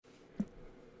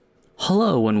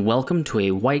Hello and welcome to a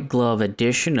white glove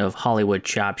edition of Hollywood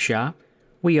Chop Shop.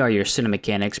 We are your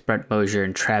cinemechanics, Brett Mosier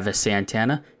and Travis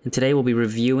Santana, and today we'll be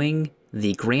reviewing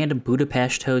the Grand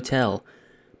Budapest Hotel.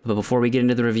 But before we get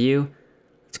into the review,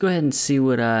 let's go ahead and see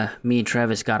what me and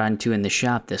Travis got onto in the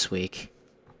shop this week.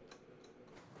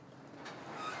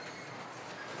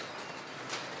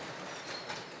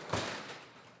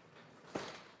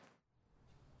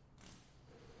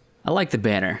 I like the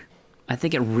banner. I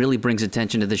think it really brings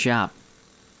attention to the shop.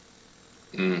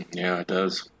 Yeah, it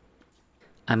does.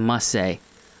 I must say,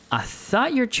 I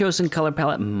thought your chosen color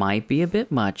palette might be a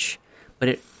bit much, but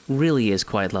it really is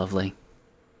quite lovely.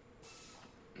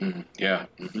 Yeah.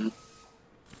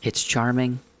 It's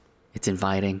charming, it's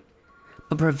inviting,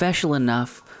 but professional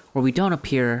enough where we don't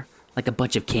appear like a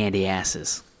bunch of candy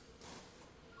asses.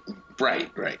 Right.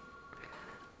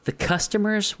 The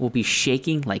customers will be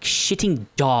shaking like shitting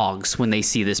dogs when they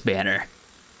see this banner.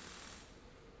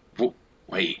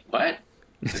 Wait, what?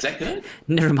 Is that good?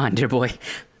 Never mind, dear boy.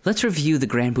 Let's review the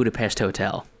Grand Budapest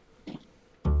Hotel.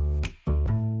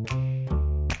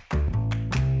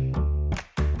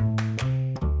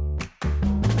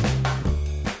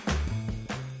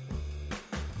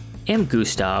 M.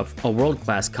 Gustav, a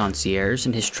world-class concierge,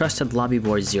 and his trusted lobby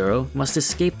boy Zero must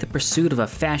escape the pursuit of a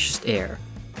fascist heir.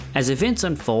 As events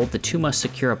unfold, the two must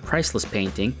secure a priceless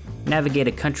painting, navigate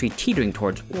a country teetering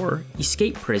towards war,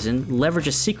 escape prison, leverage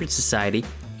a secret society,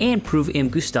 and prove M.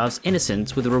 Gustav's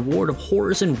innocence with a reward of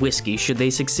horrors and whiskey should they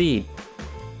succeed.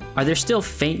 Are there still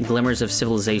faint glimmers of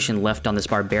civilization left on this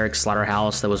barbaric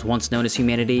slaughterhouse that was once known as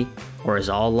humanity, or is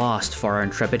all lost for our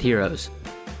intrepid heroes?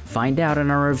 Find out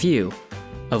in our review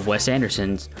of Wes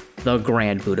Anderson's The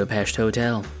Grand Budapest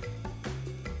Hotel.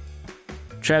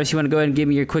 Travis, you want to go ahead and give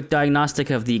me your quick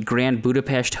diagnostic of the Grand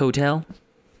Budapest Hotel?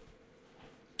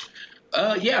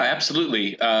 Yeah,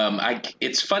 absolutely.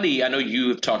 It's funny. I know you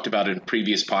have talked about it in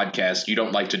previous podcasts. You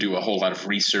don't like to do a whole lot of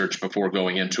research before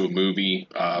going into a movie.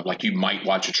 Like you might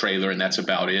watch a trailer and that's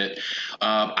about it.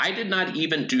 I did not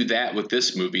even do that with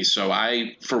this movie. So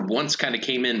I, for once, kind of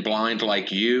came in blind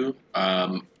like you.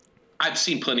 I've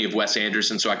seen plenty of Wes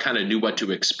Anderson, so I kind of knew what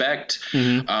to expect.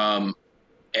 And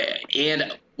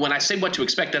when I say what to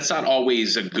expect, that's not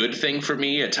always a good thing for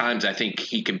me. At times, I think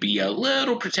he can be a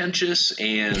little pretentious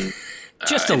and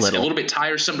just a little bit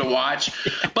tiresome to watch.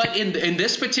 But in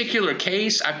this particular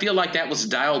case, I feel like that was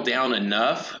dialed down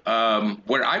enough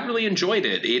where I really enjoyed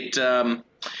it.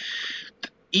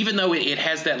 Even though it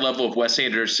has that level of Wes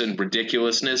Anderson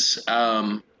ridiculousness,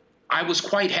 I was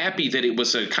quite happy that it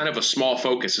was a kind of a small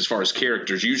focus as far as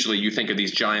characters. Usually you think of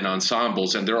these giant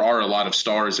ensembles, and there are a lot of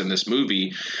stars in this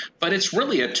movie, but it's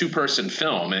really a two-person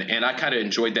film, and I kind of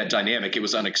enjoyed that dynamic. It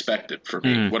was unexpected for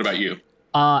me. What about you?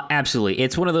 Absolutely.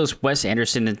 It's one of those Wes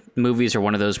Anderson movies, or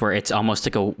one of those where it's almost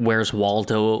like a Where's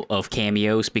Waldo of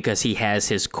cameos, because he has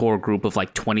his core group of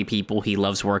like 20 people he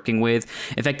loves working with.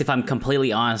 In fact, if I'm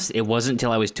completely honest, it wasn't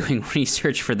until I was doing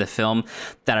research for the film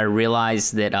that I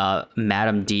realized that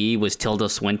Madame D was Tilda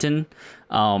Swinton.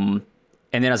 And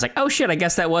then I was like, oh shit, I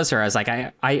guess that was her. I was like,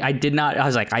 I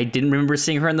didn't remember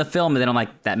seeing her in the film. And then I'm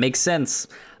like, that makes sense.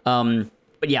 But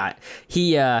yeah,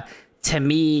 to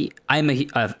me, I'm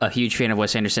a huge fan of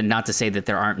Wes Anderson. Not to say that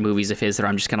there aren't movies of his that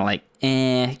I'm just kind of like,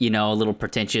 a little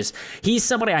pretentious. He's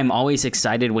somebody I'm always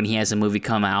excited when he has a movie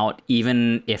come out,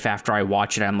 even if after I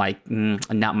watch it, I'm like,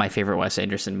 not my favorite Wes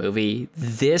Anderson movie.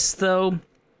 This, though,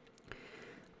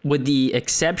 with the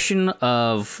exception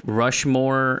of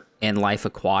Rushmore and Life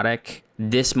Aquatic,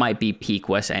 this might be peak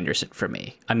Wes Anderson for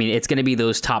me. I mean, it's going to be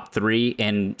those top three,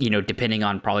 and, depending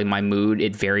on probably my mood,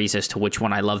 it varies as to which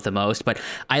one I love the most, but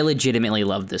I legitimately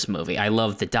love this movie. I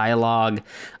love the dialogue.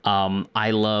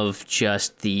 I love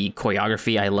just the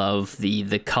choreography. I love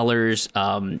the colors,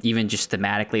 even just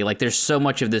thematically. Like, there's so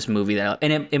much of this movie that,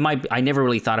 and it might, I never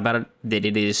really thought about it, that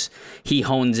it is, he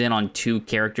hones in on two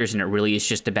characters, and it really is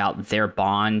just about their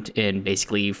bond, and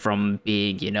basically from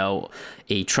being,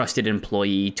 a trusted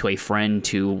employee to a friend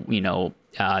to,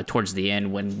 towards the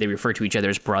end when they refer to each other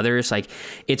as brothers. Like,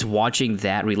 it's watching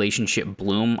that relationship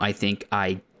bloom. I think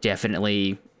I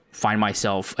definitely find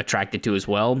myself attracted to as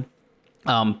well.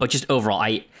 But just overall,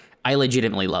 I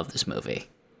legitimately love this movie.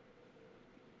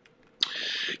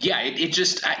 Yeah,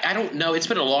 I don't know. It's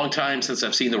been a long time since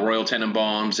I've seen the Royal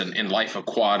Tenenbaums and Life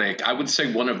Aquatic. I would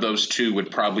say one of those two would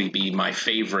probably be my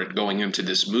favorite going into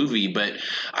this movie, but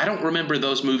I don't remember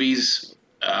those movies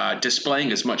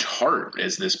displaying as much heart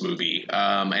as this movie.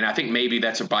 And I think maybe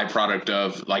that's a byproduct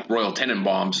of like Royal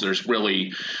Tenenbaums. There's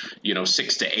really,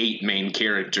 6 to 8 main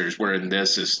characters, where in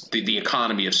this is the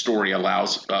economy of story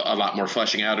allows a lot more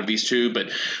fleshing out of these two.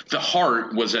 But the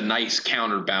heart was a nice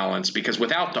counterbalance, because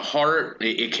without the heart,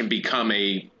 it can become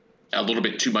a little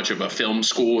bit too much of a film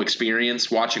school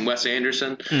experience watching Wes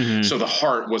Anderson. Mm-hmm. So the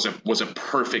heart was a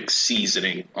perfect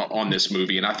seasoning on this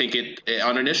movie, and I think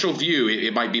on initial view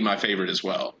it might be my favorite as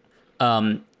well.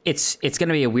 It's going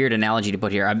to be a weird analogy to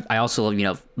put here. I also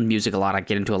love music a lot. I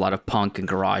get into a lot of punk and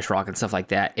garage rock and stuff like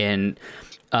that. And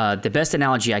the best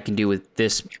analogy I can do with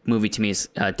this movie to me is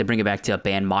to bring it back to a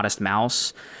band, Modest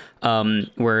Mouse,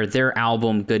 where their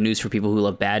album "Good News for People Who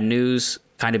Love Bad News"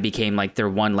 kind of became like their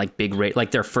one like big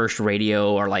like their first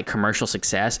radio or like commercial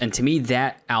success. And to me,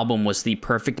 that album was the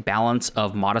perfect balance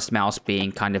of Modest Mouse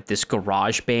being kind of this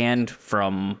garage band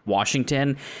from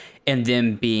Washington, and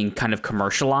then being kind of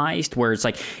commercialized, where it's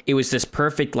like it was this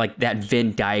perfect like that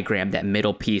Venn diagram, that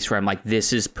middle piece where I'm like,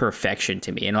 this is perfection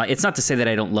to me. And like, it's not to say that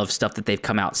I don't love stuff that they've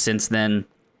come out since then,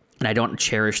 and I don't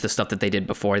cherish the stuff that they did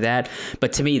before that.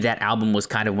 But to me, that album was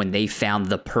kind of when they found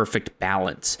the perfect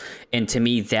balance. And to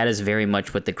me, that is very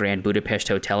much what the Grand Budapest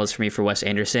Hotel is for me for Wes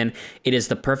Anderson. It is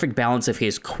the perfect balance of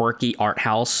his quirky art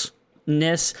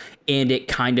house-ness and it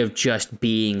kind of just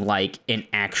being like an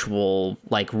actual,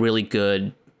 like really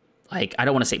good, like, I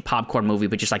don't want to say popcorn movie,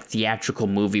 but just like theatrical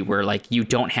movie where like you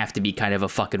don't have to be kind of a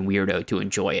fucking weirdo to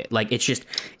enjoy it. Like it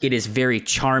is very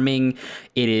charming.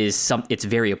 It's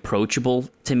very approachable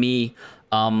to me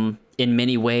in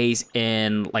many ways.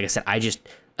 And like I said,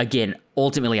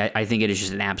 ultimately I think it is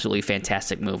just an absolutely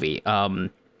fantastic movie. I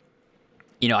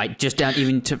just down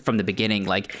even from the beginning,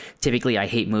 like typically I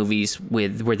hate movies where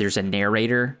there's a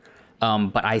narrator.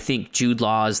 But I think Jude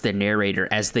Law is the narrator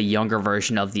as the younger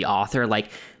version of the author. Like,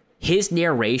 his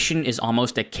narration is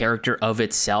almost a character of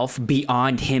itself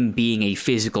beyond him being a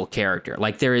physical character.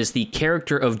 Like, there is the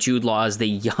character of Jude Law as the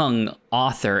young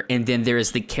author, and then there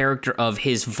is the character of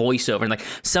his voiceover. And like,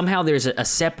 somehow there's a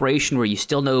separation where you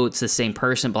still know it's the same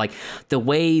person, but like the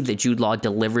way that Jude Law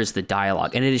delivers the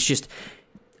dialogue, and it is just,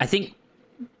 I think,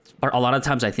 a lot of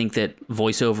times I think that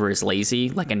voiceover is lazy,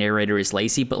 like a narrator is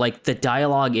lazy, but like the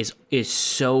dialogue is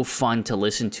so fun to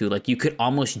listen to. Like, you could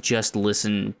almost just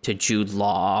listen to Jude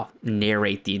Law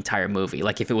narrate the entire movie,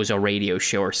 like if it was a radio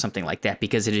show or something like that,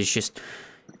 because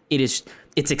it's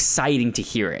exciting to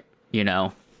hear it,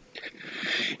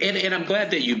 And I'm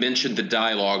glad that you mentioned the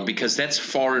dialogue, because that's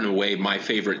far and away my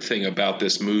favorite thing about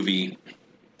this movie.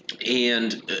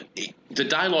 And the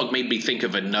dialogue made me think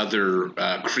of another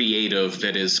creative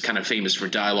that is kind of famous for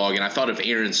dialogue, and I thought of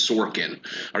Aaron Sorkin.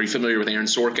 Are you familiar with Aaron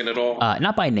Sorkin at all?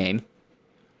 Not by name.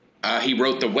 He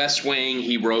wrote The West Wing.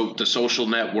 He wrote The Social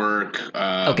Network.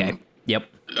 Okay. Yep.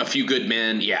 A Few Good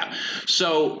Men. Yeah.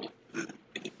 So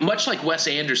much like Wes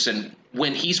Anderson,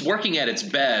 when he's working at its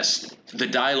best, the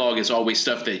dialogue is always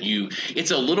stuff that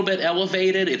it's a little bit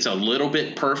elevated. It's a little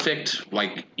bit perfect.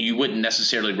 Like, you wouldn't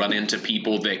necessarily run into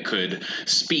people that could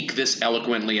speak this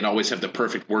eloquently and always have the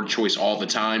perfect word choice all the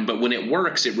time. But when it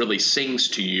works, it really sings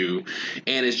to you,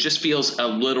 and it just feels a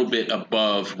little bit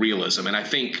above realism. And I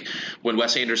think when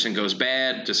Wes Anderson goes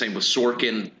bad, the same with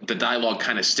Sorkin, the dialogue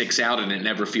kind of sticks out and it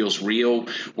never feels real.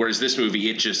 Whereas this movie,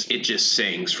 it just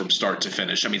sings from start to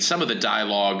finish. I mean, some of the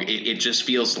dialogue, it just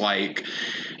feels like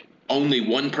only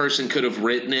one person could have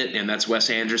written it, and that's Wes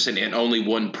Anderson, and only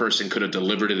one person could have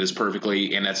delivered it as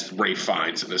perfectly, and that's Ralph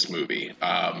Fiennes in this movie.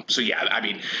 So yeah, I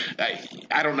mean,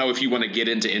 I don't know if you want to get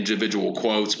into individual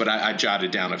quotes, but I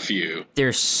jotted down a few.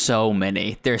 There's so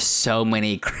many.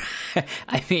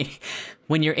 I mean,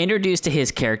 when you're introduced to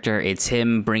his character, it's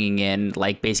him bringing in,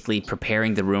 like, basically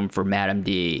preparing the room for Madame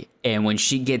D, and when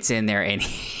she gets in there and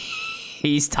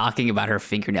he's talking about her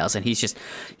fingernails, and he's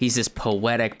this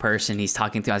poetic person. He's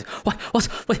talking to us. What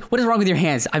is wrong with your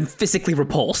hands? I'm physically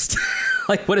repulsed.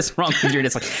 Like, what is wrong with your?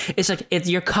 It's like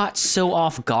you're caught so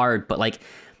off guard, but like,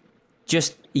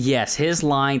 just yes, his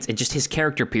lines and just his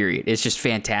character period is just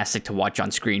fantastic to watch on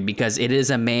screen, because it is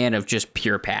a man of just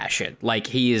pure passion. Like,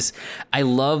 I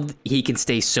love he can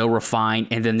stay so refined,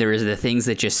 and then there is the things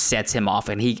that just sets him off,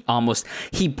 and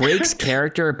he breaks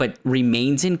character but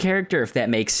remains in character, if that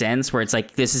makes sense, where it's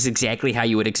like, this is exactly how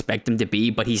you would expect him to be,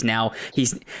 but he's a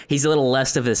little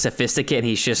less of a sophisticate, and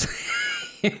he's just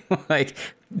like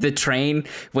the train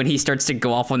when he starts to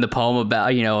go off on the poem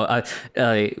about,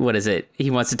 what is it?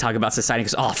 He wants to talk about society. He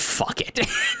goes, oh, fuck it.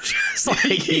 Just like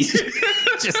he's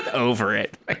just over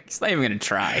it. Like, he's not even going to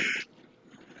try.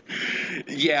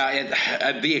 Yeah,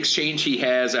 and the exchange he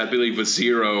has, I believe, with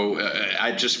Zero,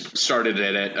 I just started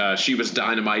at it. She was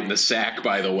dynamite in the sack,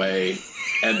 by the way.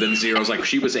 And then Zero's like,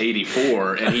 she was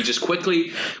 84. And he just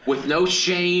quickly, with no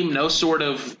shame, no sort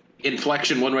of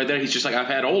inflection one right there, he's just like, I've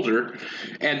had older.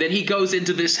 And then he goes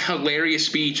into this hilarious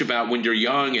speech about when you're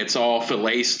young, it's all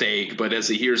filet steak. But as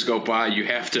the years go by, you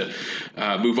have to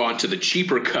move on to the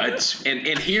cheaper cuts.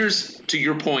 And here's, to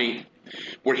your point,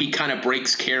 where he kind of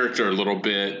breaks character a little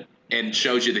bit and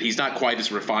shows you that he's not quite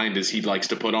as refined as he likes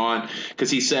to put on, because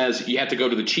he says you have to go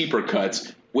to the cheaper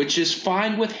cuts, which is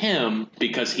fine with him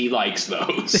because he likes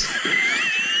those.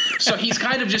 So he's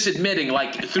kind of just admitting,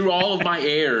 like, through all of my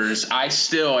errors, I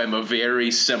still am a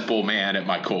very simple man at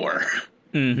my core.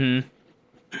 Mm-hmm.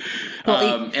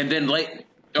 Well, and then late.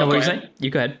 Oh, what you say? You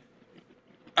go ahead.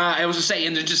 I was just saying,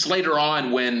 and then just later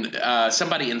on when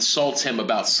somebody insults him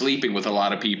about sleeping with a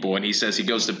lot of people, and he says he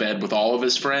goes to bed with all of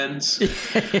his friends.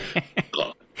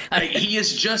 He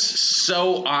is just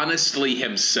so honestly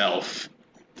himself.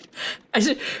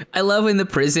 I love in the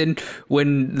prison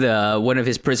when one of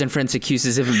his prison friends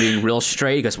accuses him of being real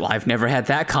straight. He goes, well, I've never had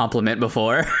that compliment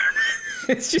before.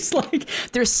 It's just like,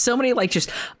 there's so many, like, just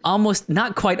almost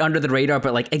not quite under the radar,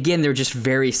 but, like, again, they're just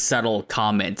very subtle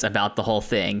comments about the whole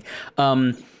thing.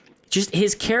 Just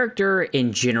his character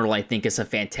in general, I think, is a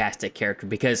fantastic character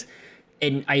because,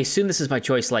 and I assume this is by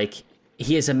choice, like,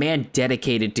 he is a man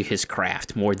dedicated to his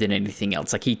craft more than anything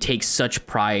else. Like, he takes such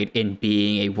pride in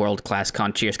being a world-class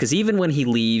concierge, because even when he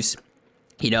leaves,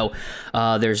 you know,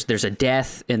 there's a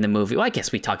death in the movie. Well, I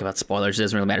guess we talk about spoilers. It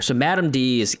doesn't really matter. So Madame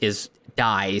D is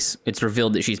dies. It's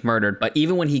revealed that she's murdered. But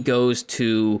even when he goes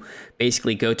to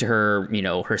basically go to her, you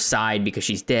know, her side because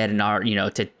she's dead and, you know,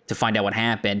 to find out what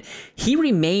happened, he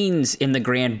remains in the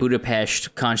Grand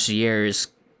Budapest concierge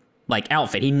like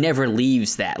outfit. He never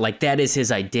leaves that. Like, that is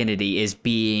his identity, is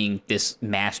being this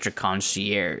master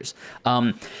concierge.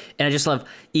 And I just love,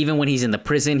 even when he's in the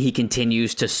prison, he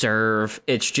continues to serve.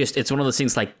 It's one of those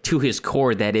things, like, to his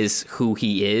core, that is who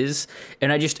he is.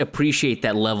 And I just appreciate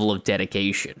that level of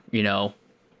dedication, you know?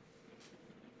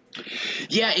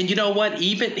 Yeah, and you know what?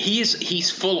 Even he's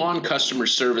full on customer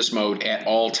service mode at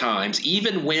all times.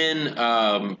 Even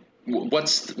when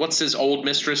what's his old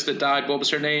mistress that died? What was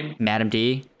her name? Madame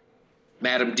D.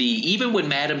 Madame D. Even when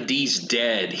Madame D's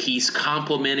dead, he's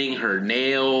complimenting her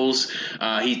nails.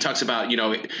 He talks about, you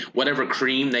know, whatever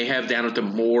cream they have down at the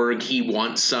morgue, he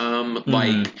wants some. Mm-hmm.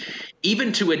 Like,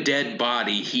 even to a dead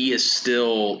body, he is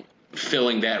still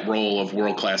filling that role of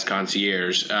world-class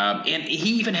concierge. And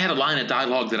he even had a line of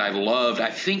dialogue that I loved.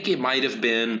 I think it might have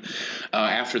been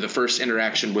after the first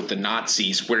interaction with the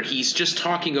Nazis, where he's just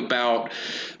talking about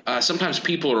sometimes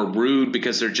people are rude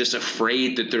because they're just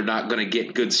afraid that they're not going to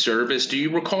get good service. Do you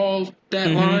recall that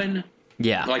line?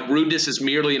 Yeah. Like, rudeness is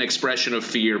merely an expression of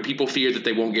fear. People fear that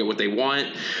they won't get what they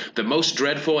want. The most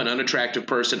dreadful and unattractive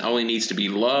person only needs to be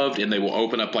loved, and they will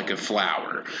open up like a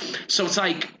flower. So it's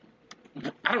like,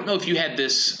 I don't know if you had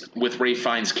this with Ralph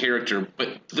Fiennes' character, but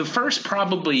the first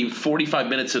probably 45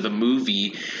 minutes of the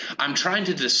movie, I'm trying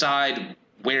to decide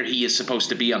where he is supposed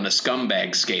to be on the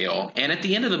scumbag scale. And at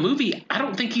the end of the movie, I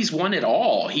don't think he's one at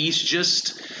all. He's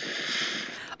just,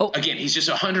 again, he's just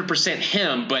 100%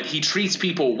 him, but he treats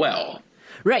people well.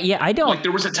 Right, yeah, I don't. Like,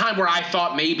 there was a time where I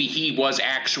thought maybe he was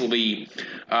actually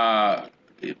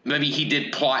maybe he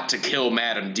did plot to kill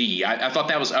Madame D. I thought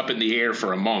that was up in the air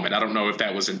for a moment. I don't know if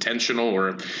that was intentional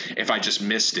or if I just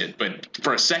missed it. But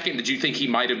for a second, did you think he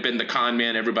might have been the con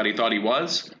man everybody thought he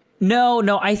was?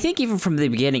 No, I think even from the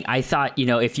beginning, I thought, you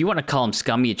know, if you want to call him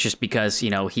scummy, it's just because, you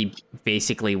know, he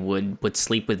basically would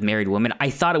sleep with married women.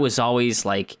 I thought it was always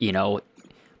like, you know,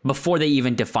 before they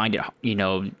even defined it, you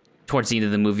know, towards the end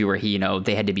of the movie where he, you know,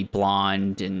 they had to be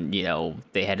blonde and, you know,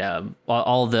 they had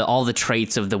all the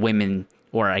traits of the women,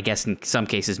 or I guess in some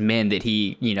cases men, that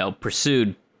he, you know,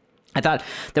 pursued. I thought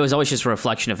that was always just a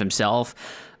reflection of himself.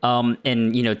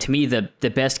 And, you know, to me, the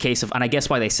best case of, and I guess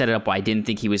why they set it up, why I didn't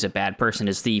think he was a bad person,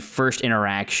 is the first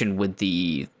interaction with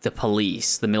the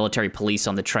police, the military police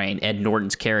on the train, Ed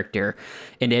Norton's character.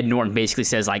 And Ed Norton basically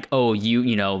says, like, oh,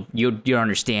 you don't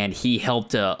understand. He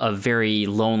helped a very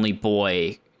lonely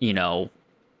boy, you know.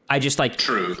 I just, like,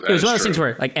 true. It was one of those things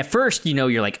where, like, at first, you know,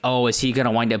 you're like, oh, is he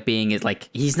gonna wind up being it? Like,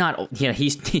 he's not, you know,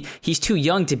 he's too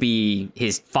young to be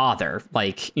his father.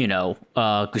 Like, you know,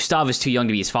 Gustav is too young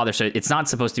to be his father, so it's not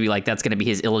supposed to be like that's gonna be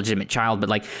his illegitimate child. But,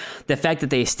 like, the fact that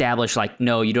they establish, like,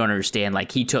 no, you don't understand.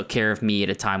 Like, he took care of me at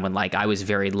a time when, like, I was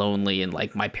very lonely and,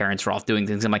 like, my parents were off doing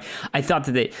things. I'm like, I thought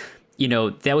that they, you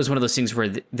know, that was one of those things where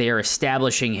they are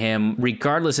establishing him,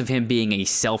 regardless of him being a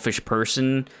selfish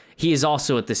person. He is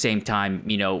also at the same time,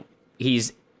 you know,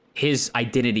 his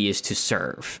identity is to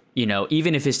serve, you know,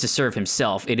 even if it's to serve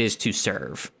himself, it is to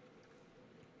serve.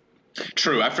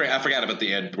 True. I forgot about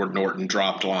the Edward Norton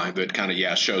dropped line that kind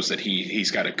of shows that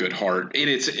he's got a good heart.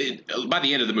 By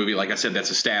the end of the movie, like I said, that's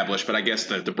established, but I guess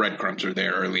the breadcrumbs are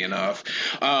there early enough.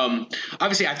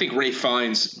 Obviously, I think Ray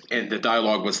Fiennes and the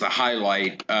dialogue was the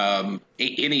highlight.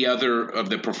 Any other of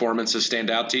the performances stand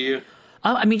out to you?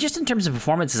 I mean, just in terms of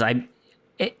performances,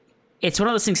 it's one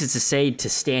of those things that's to say to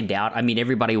stand out. I mean,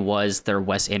 everybody was their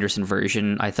Wes Anderson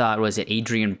version. I thought, was it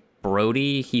Adrian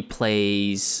Brody? He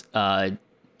plays,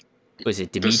 was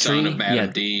it Dimitri? The son of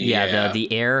Madame D. Yeah,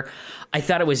 the heir. I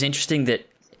thought it was interesting that,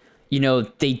 you know,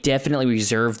 they definitely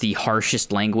reserved the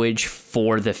harshest language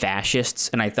for the fascists,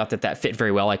 and I thought that fit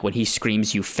very well. Like, when he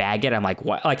screams, "You faggot," I'm like,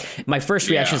 what? Like, my first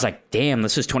reaction is like, damn,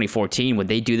 this was 2014. Would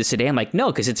they do this today? I'm like, no,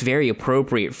 because it's very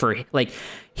appropriate for, like,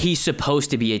 he's supposed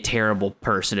to be a terrible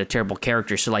person, a terrible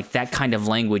character. So, like, that kind of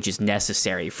language is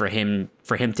necessary for him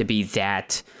to be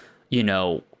that, you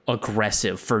know,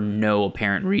 aggressive for no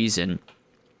apparent reason.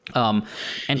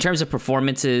 In terms of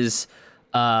performances,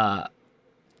 I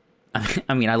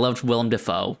mean, I loved Willem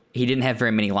Dafoe. He didn't have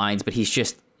very many lines, but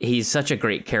he's such a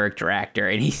great character actor,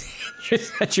 and he's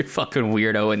just such a fucking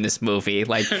weirdo in this movie.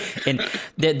 Like, and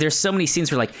there's so many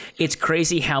scenes where, like, it's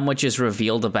crazy how much is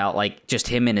revealed about, like, just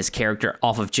him and his character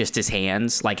off of just his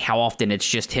hands. Like, how often it's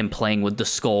just him playing with the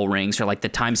skull rings, or like the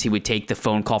times he would take the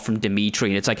phone call from Dimitri,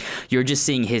 and it's like you're just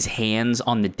seeing his hands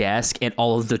on the desk and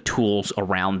all of the tools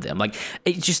around them. Like,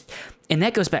 it just, and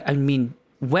that goes back. I mean,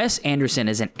 Wes Anderson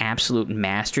is an absolute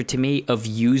master to me of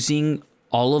using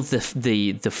all of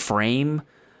the frame,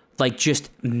 like, just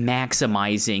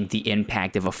maximizing the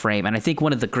impact of a frame. And I think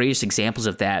one of the greatest examples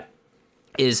of that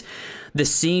is the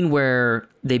scene where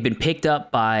they've been picked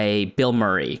up by Bill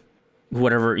Murray,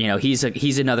 whatever, you know,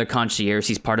 he's another concierge.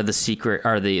 He's part of the secret,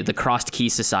 or the Crossed Key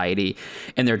Society,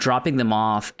 and they're dropping them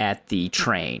off at the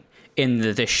train. And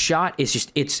the shot is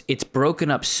just, it's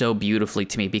broken up so beautifully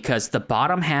to me, because the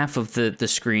bottom half of the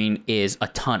screen is a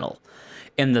tunnel,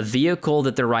 and the vehicle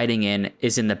that they're riding in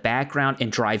is in the background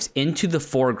and drives into the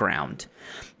foreground.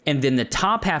 And then the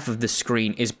top half of the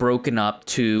screen is broken up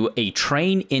to a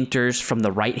train enters from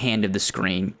the right hand of the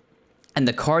screen, and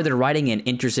the car they're riding in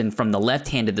enters in from the left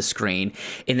hand of the screen,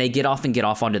 and they get off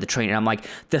onto the train. And I'm like,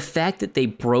 the fact that they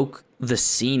broke the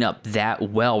scene up that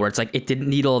well, where it's like it didn't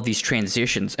need all of these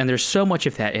transitions, and there's so much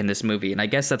of that in this movie. And I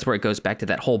guess that's where it goes back to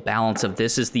that whole balance of,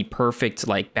 this is the perfect,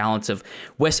 like, balance of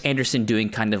Wes Anderson doing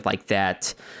kind of like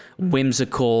that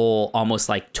whimsical, almost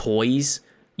like toys,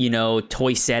 you know,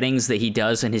 toy settings that he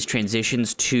does in his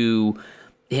transitions, to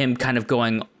him kind of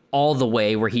going all the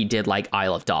way where he did like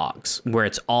Isle of Dogs, where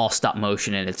it's all stop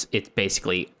motion and it's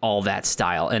basically all that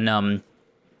style. And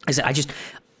I just,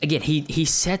 again, he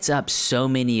sets up so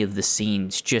many of the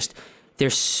scenes. Just,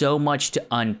 there's so much to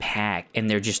unpack, and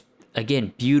they're just,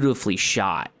 again, beautifully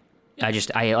shot. Like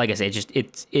I said,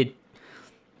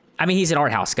 I mean, he's an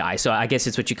art house guy, so I guess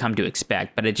it's what you come to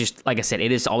expect. But it just, like I said,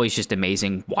 it is always just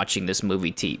amazing watching this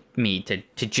movie to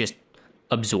just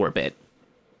absorb it.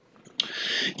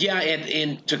 Yeah,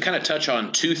 and to kind of touch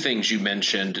on two things you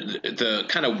mentioned, the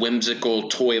kind of whimsical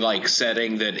toy-like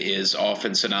setting that is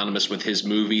often synonymous with his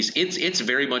movies, it's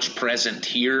very much present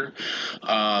here,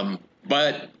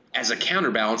 but as a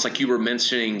counterbalance, like you were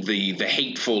mentioning, the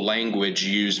hateful language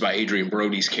used by Adrian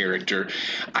Brody's character,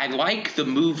 I like the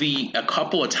movie a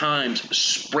couple of times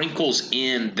sprinkles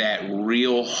in that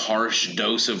real harsh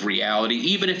dose of reality,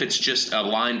 even if it's just a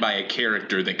line by a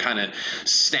character that kind of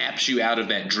snaps you out of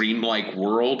that dreamlike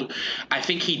world. I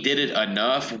think he did it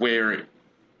enough where,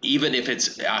 even if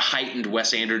it's a heightened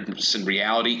Wes Anderson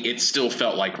reality, it still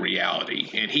felt like reality.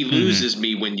 And he loses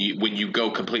me when you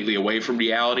go completely away from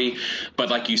reality.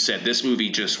 But like you said, this movie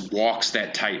just walks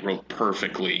that tightrope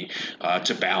perfectly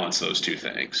to balance those two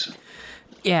things.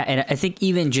 Yeah, and I think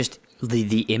even just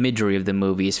the imagery of the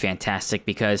movie is fantastic,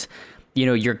 because, you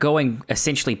know, you're going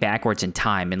essentially backwards in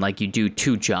time, and like you do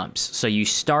two jumps. So you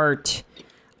start,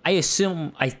 I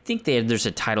think there's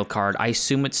a title card. I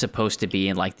assume it's supposed to be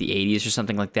in like the 80s or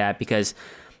something like that, because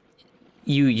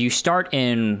you start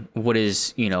in what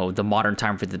is, you know, the modern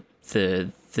time for the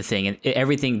thing, and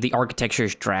everything, the architecture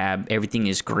is drab, everything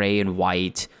is gray and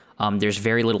white. There's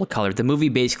very little color. The movie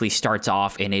basically starts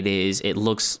off, and it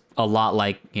looks a lot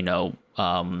like, you know,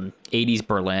 80s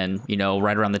Berlin, you know,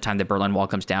 right around the time the Berlin Wall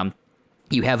comes down.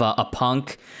 You have a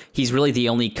punk. He's really the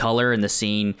only color in the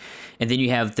scene. And then you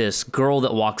have this girl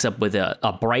that walks up with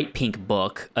a bright pink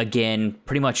book. Again,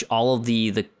 pretty much all of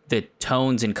the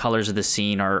tones and colors of the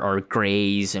scene are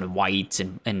grays and whites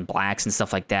and blacks and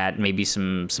stuff like that. Maybe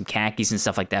some khakis and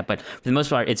stuff like that. But for the most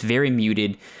part, it's very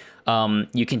muted.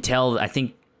 You can tell, I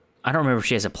think, I don't remember if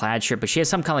she has a plaid shirt, but she has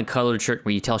some kind of colored shirt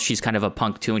where you tell she's kind of a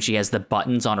punk too, and she has the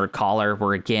buttons on her collar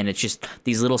where, again, it's just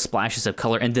these little splashes of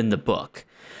color, and then the book.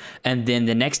 And then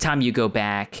the next time you go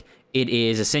back, it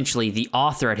is essentially the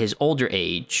author at his older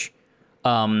age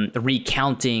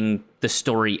recounting the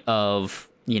story of,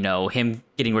 him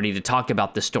getting ready to talk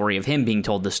about the story of him being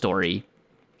told the story.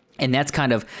 And that's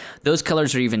kind of, those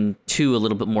colors are even too a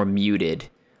little bit more muted.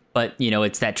 But,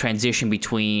 it's that transition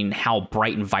between how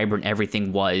bright and vibrant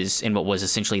everything was in what was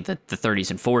essentially the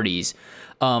 30s and 40s.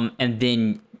 And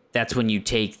then that's when you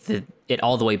take it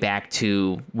all the way back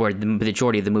to where the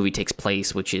majority of the movie takes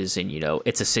place, which is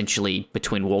it's essentially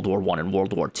between World War I and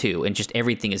World War II. And just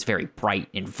everything is very bright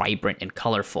and vibrant and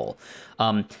colorful.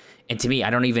 And to me, I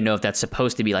don't even know if that's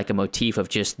supposed to be like a motif of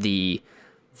just the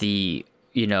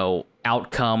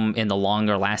outcome and the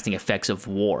longer lasting effects of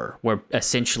war, where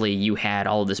essentially you had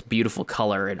all of this beautiful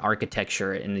color and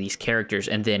architecture and these characters.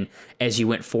 And then as you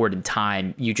went forward in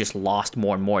time, you just lost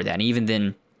more and more of that. And even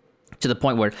then, to the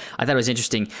point where I thought it was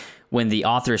interesting when the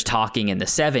author is talking in the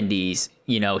 70s,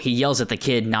 he yells at the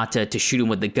kid not to shoot him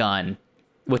with the gun,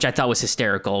 which I thought was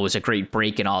hysterical. It was a great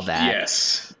break and all that.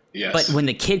 Yes. But when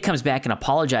the kid comes back and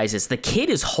apologizes, the kid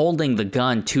is holding the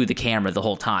gun to the camera the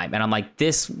whole time. And I'm like,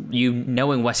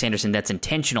 knowing Wes Anderson, that's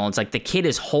intentional. It's like the kid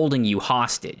is holding you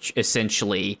hostage,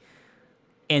 essentially.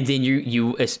 And then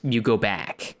you go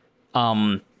back.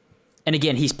 And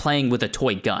again, he's playing with a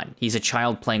toy gun. He's a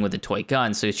child playing with a toy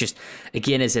gun. So it's just,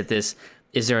 again, is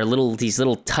there these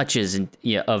little touches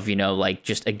of, like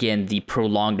just, again, the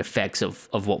prolonged effects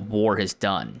of what war has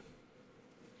done.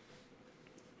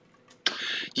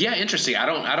 Yeah, interesting.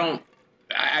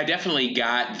 I definitely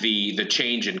got the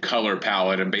change in color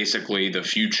palette, and basically the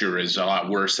future is a lot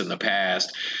worse than the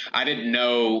past. I didn't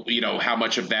know, how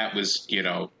much of that was,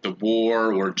 the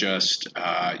war or just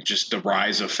the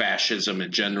rise of fascism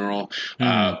in general.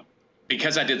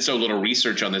 Because I did so little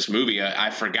research on this movie, I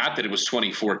forgot that it was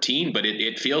 2014, but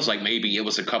it feels like maybe it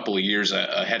was a couple of years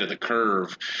ahead of the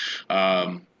curve.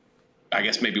 I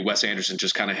guess maybe Wes Anderson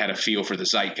just kind of had a feel for the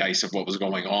zeitgeist of what was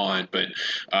going on, but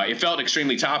it felt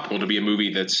extremely topical to be a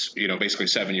movie that's, basically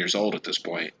 7 years old at this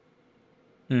point.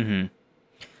 Mm-hmm.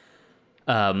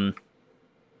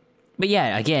 But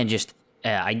yeah, again, just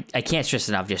I can't stress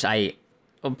enough. It's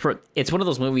one of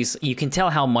those movies, you can tell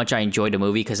how much I enjoyed a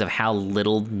movie because of how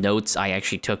little notes I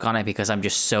actually took on it, because I'm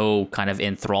just so kind of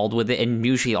enthralled with it. And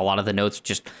usually a lot of the notes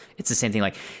it's the same thing.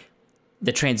 Like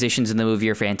the transitions in the movie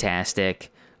are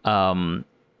fantastic. I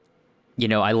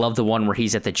love the one where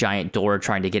he's at the giant door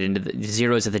trying to get into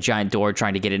Zero's at the giant door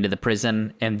trying to get into the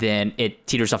prison, and then it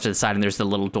teeters off to the side and there's the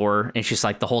little door, and it's just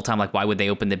like the whole time, like, why would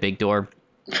they open the big door?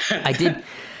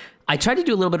 I tried to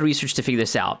do a little bit of research to figure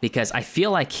this out, because I feel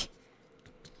like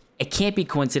it can't be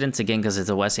coincidence, again, because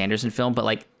it's a Wes Anderson film, but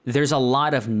like there's a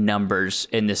lot of numbers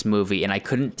in this movie, and I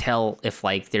couldn't tell if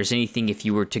like there's anything, if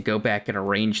you were to go back and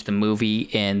arrange the movie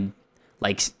in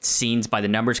like scenes by the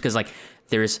numbers, because like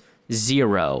there's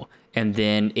 0, and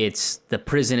then the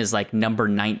prison is like number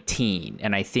 19,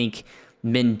 and I think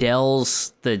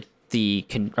Mendel's the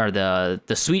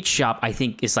sweet shop, I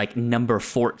think, is like number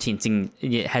 14.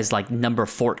 It has like number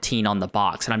 14 on the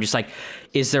box, and I'm just like,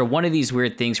 is there one of these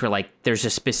weird things where like there's a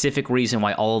specific reason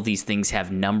why all of these things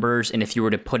have numbers, and if you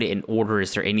were to put it in order,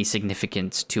 is there any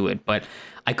significance to it? But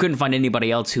I couldn't find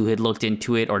anybody else who had looked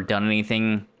into it or done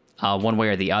anything one way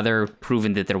or the other,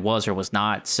 proven that there was or was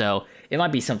not. So it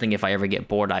might be something, if I ever get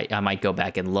bored, I might go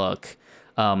back and look.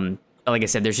 But like I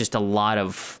said, there's just a lot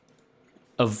of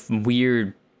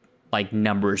weird like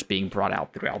numbers being brought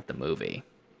out throughout the movie.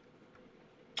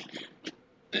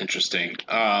 Interesting.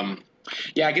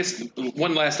 Yeah, I guess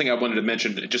one last thing I wanted to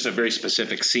mention, just a very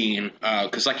specific scene,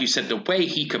 because like you said, the way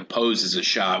he composes a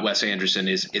shot, Wes Anderson,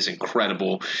 is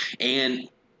incredible. And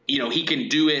he can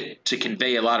do it to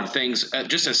convey a lot of things.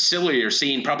 Just a sillier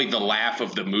scene, probably the laugh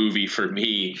of the movie for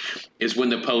me, is when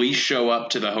the police show up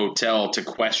to the hotel to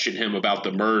question him about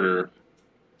the murder.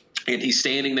 And he's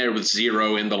standing there with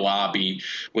Zero in the lobby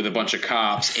with a bunch of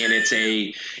cops. And it's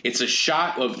a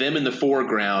shot of them in the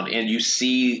foreground, and you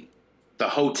see the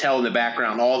hotel in the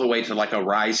background all the way to like a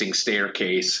rising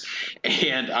staircase.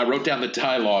 And I wrote down the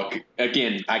dialogue.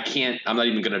 Again, I'm not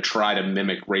even going to try to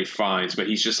mimic Ralph Fiennes, but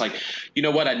he's just like, you know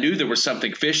what? I knew there was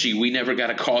something fishy. We never got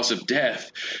a cause of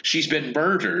death. She's been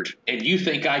murdered, and you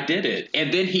think I did it.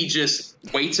 And then he just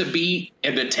waits a beat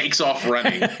and then takes off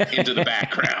running into the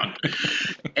background.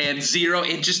 And Zero,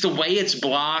 and just the way it's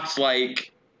blocked,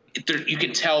 like, you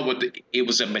can tell it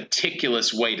was a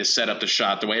meticulous way to set up the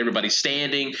shot. The way everybody's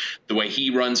standing, the way he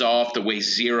runs off, the way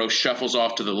Zero shuffles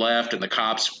off to the left, and the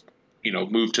cops,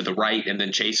 move to the right and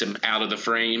then chase him out of the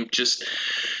frame. Just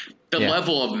the Yeah.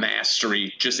 level of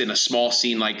mastery just in a small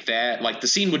scene like that, like the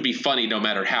scene would be funny no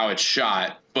matter how it's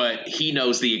shot, but he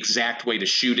knows the exact way to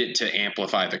shoot it to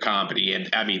amplify the comedy. And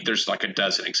I mean, there's like a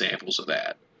dozen examples of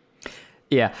that.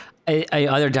 Yeah.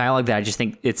 Other dialogue that I just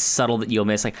think it's subtle that you'll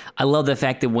miss. Like, I love the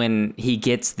fact that when he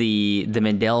gets the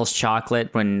Mendel's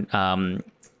chocolate, when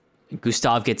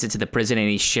Gustav gets it to the prison and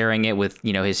he's sharing it with,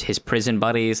 you know, his prison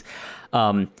buddies,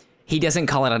 he doesn't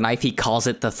call it a knife. He calls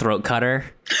it the throat cutter.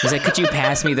 He's like, could you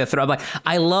pass me the throat? I'm like,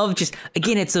 I love just,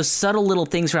 again, it's those subtle little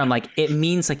things where I'm like, it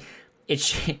means like,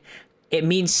 it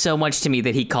means so much to me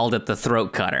that he called it the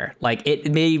throat cutter. Like,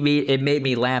 it made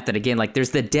me laugh that, again, like,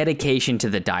 there's the dedication to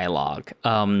the dialogue.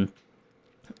 Again,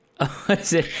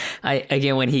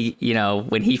 when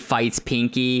he fights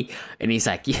Pinky and he's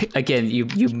like, again,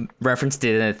 you referenced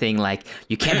it in a thing like,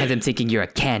 you can't have them thinking you're a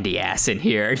candy ass in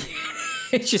here.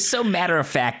 It's just so matter of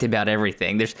fact about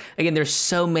everything. There's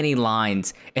so many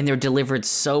lines and they're delivered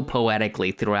so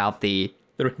poetically throughout the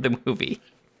movie.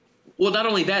 Well, not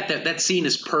only that scene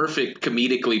is perfect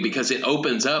comedically because it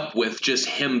opens up with just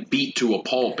him beat to a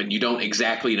pulp and you don't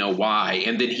exactly know why.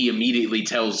 And then he immediately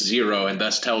tells Zero and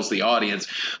thus tells the audience.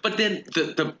 But then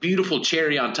the beautiful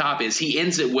cherry on top is he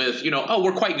ends it with, oh,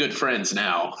 we're quite good friends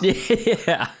now.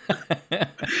 Yeah.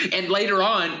 And later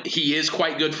on, he is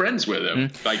quite good friends with him.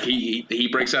 Mm-hmm. Like he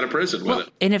breaks out of prison with him.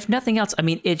 And if nothing else, I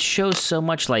mean, it shows so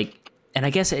much like, and I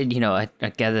guess,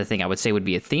 another thing I would say would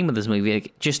be a theme of this movie,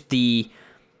 like just the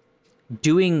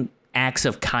doing acts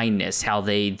of kindness, how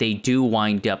they do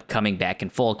wind up coming back in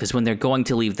full, because when they're going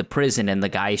to leave the prison and the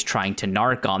guy's trying to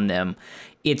narc on them,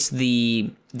 it's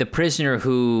the prisoner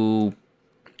who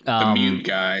the mute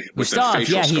guy with Gustav, the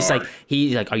facial scar.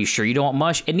 he's like, are you sure you don't want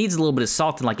mush? It needs a little bit of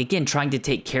salt, and like, again, trying to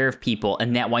take care of people,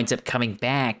 and that winds up coming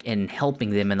back and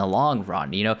helping them in the long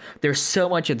run. There's so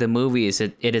much of the movie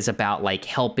it is about like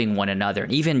helping one another,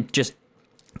 and even just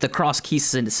the cross-key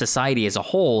society as a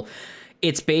whole.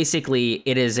 It's basically,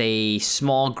 it is a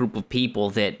small group of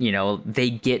people that, they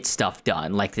get stuff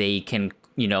done. Like, they can,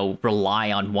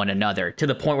 rely on one another to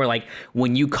the point where, like,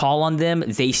 when you call on them,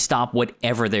 they stop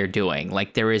whatever they're doing.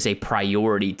 Like, there is a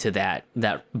priority to that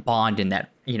bond and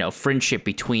that, friendship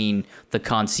between the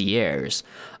concierge.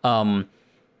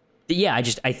 Yeah,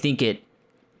 I think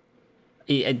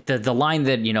the line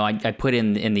that I put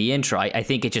in the intro, I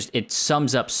think it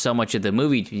sums up so much of the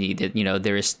movie to me that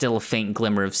there is still a faint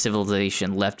glimmer of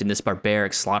civilization left in this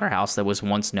barbaric slaughterhouse that was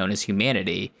once known as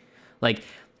humanity. Like,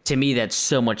 to me, that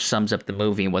so much sums up the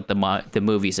movie, and what the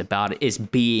movie's about is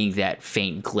being that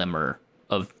faint glimmer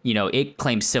of, it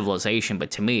claims civilization,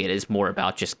 but to me it is more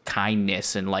about just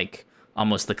kindness and like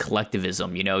almost the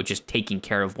collectivism, just taking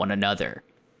care of one another.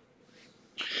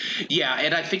 Yeah,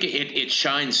 and I think it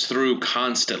shines through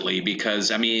constantly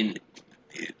because, I mean,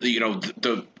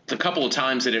 the couple of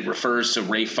times that it refers to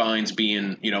Ralph Fiennes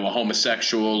being, a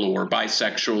homosexual or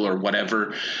bisexual or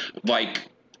whatever, like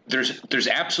there's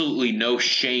absolutely no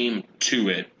shame to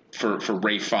it for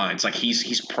Ralph Fiennes. Like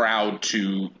he's proud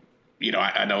to,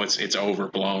 I know it's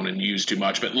overblown and used too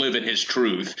much, but live in his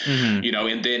truth,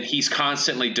 and then he's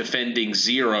constantly defending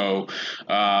Zero,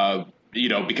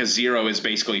 because Zero is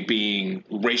basically being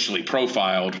racially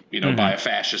profiled, by a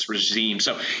fascist regime.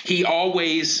 So he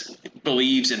always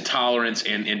believes in tolerance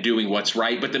and doing what's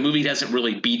right. But the movie doesn't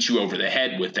really beat you over the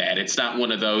head with that. It's not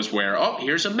one of those where, oh,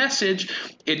 here's a message.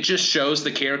 It just shows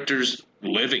the characters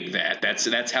living that.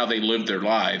 That's how they live their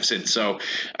lives. And so,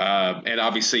 and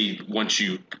obviously, once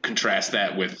you contrast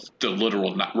that with the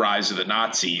literal rise of the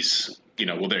Nazis,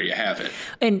 well, there you have it.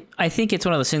 And I think it's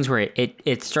one of those things where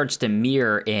it starts to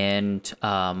mirror, and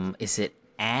is it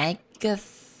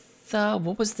Agatha?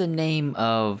 What was the name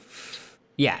of?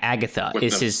 Yeah, Agatha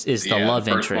is the love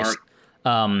interest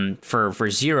for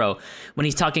Zero, when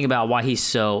he's talking about why he's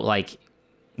so like,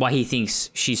 why he thinks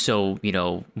she's so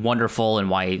wonderful, and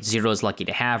why Zero's lucky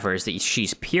to have her is that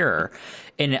she's pure.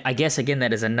 And I guess again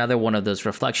that is another one of those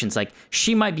reflections. Like,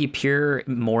 she might be pure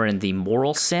more in the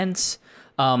moral sense.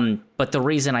 But the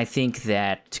reason I think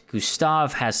that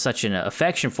Gustav has such an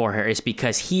affection for her is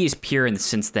because he is pure in the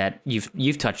sense that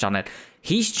you've touched on it.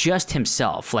 He's just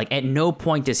himself. Like, at no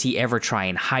point does he ever try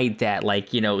and hide that. Like,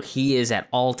 he is at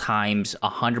all times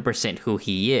 100% who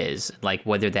he is. Like,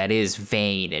 whether that is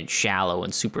vain and shallow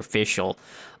and superficial.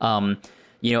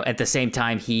 At the same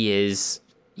time, he is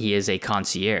a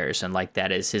concierge, and like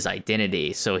that is his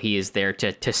identity. So he is there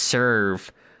to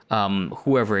serve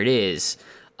whoever it is.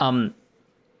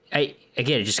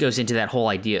 Again, it just goes into that whole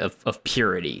idea of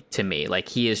purity to me. Like,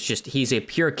 he's a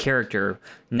pure character,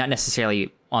 not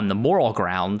necessarily on the moral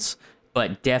grounds,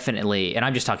 but definitely, and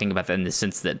I'm just talking about that in the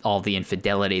sense that all the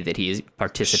infidelity that he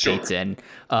participates in,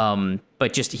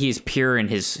 but just he is pure in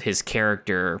his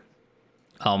character,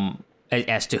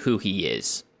 as to who he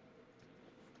is.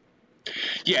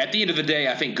 Yeah, at the end of the day,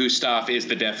 I think Gustav is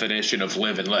the definition of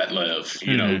live and let live.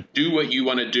 You know, do what you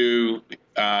want to do.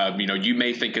 You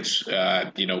may think it's,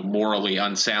 morally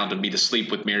unsound of me to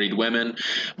sleep with married women,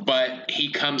 but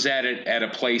he comes at it at a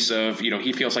place of,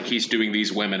 he feels like he's doing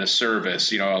these women a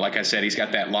service. Like I said, he's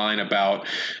got that line about,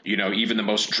 even the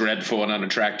most dreadful and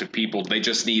unattractive people, they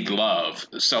just need love.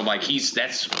 So like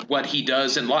that's what he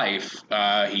does in life.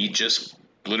 He just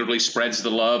literally spreads the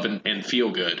love and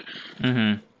feel good.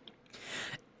 Mm-hmm.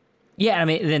 Yeah, I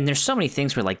mean, then there's so many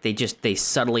things where like they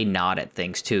subtly nod at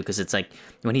things too, because it's like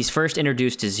when he's first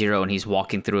introduced to Zero and he's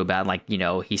walking through about like,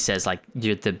 he says like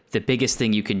the biggest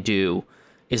thing you can do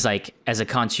is like as a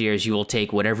concierge you will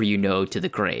take whatever you know to the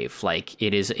grave, like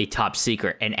it is a top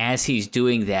secret. And as he's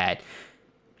doing that,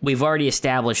 we've already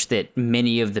established that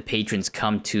many of the patrons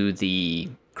come to the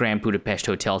Grand Budapest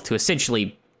Hotel to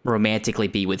essentially romantically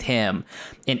be with him.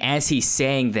 And as he's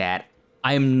saying that,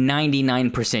 I'm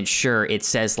 99% sure it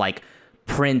says like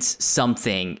Prince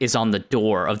something is on the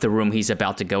door of the room he's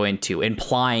about to go into,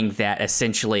 implying that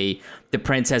essentially the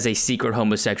prince has a secret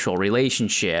homosexual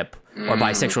relationship or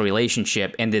bisexual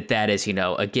relationship, and that is,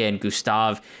 again,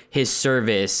 Gustav, his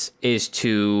service is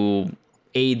to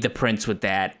aid the prince with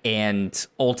that and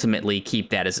ultimately keep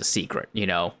that as a secret,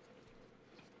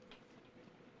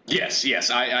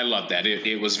 Yes, I love that.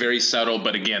 It was very subtle,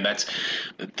 but again, that's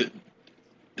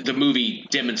the movie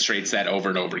demonstrates that over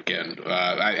and over again.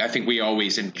 I think we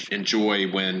always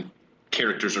enjoy when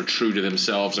characters are true to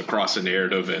themselves across a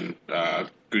narrative, and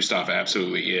Gustav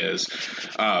absolutely is.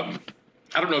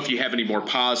 I don't know if you have any more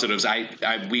positives.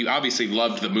 We obviously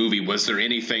loved the movie. Was there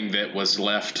anything that was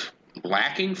left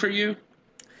lacking for you?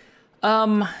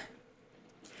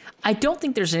 I don't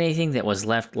think there's anything that was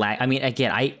left I mean,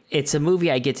 again, it's a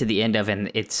movie I get to the end of,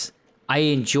 and I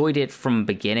enjoyed it from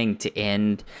beginning to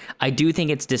end. I do think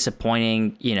it's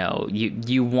disappointing.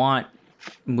 You want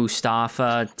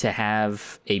Mustafa to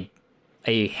have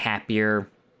a happier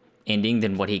ending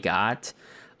than what he got.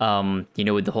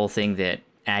 With the whole thing that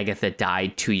Agatha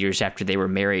died 2 years after they were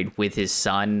married with his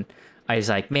son. I was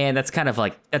like, man, that's kind of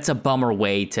like, that's a bummer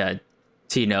way to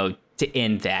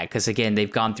end that. Because again,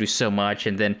 they've gone through so much,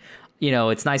 and then,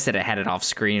 it's nice that it had it off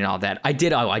screen and all that. I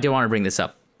did want to bring this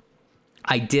up.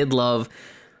 I did love,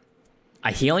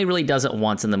 he only really does it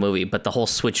once in the movie, but the whole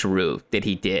switcheroo that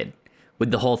he did with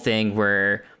the whole thing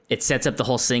where it sets up the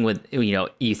whole thing with,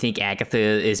 you think Agatha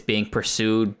is being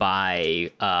pursued by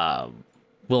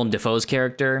Willem Dafoe's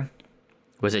character.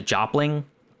 Was it Jopling?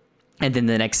 And then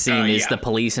the next scene is the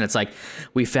police, and it's like,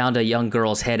 we found a young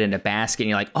girl's head in a basket, and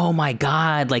you're like, oh my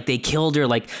God, like they killed her.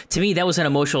 Like, to me, that was an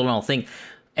emotional thing.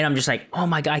 And I'm just like, oh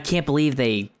my God, I can't believe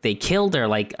they killed her.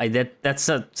 Like that's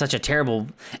such a terrible.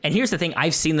 And here's the thing: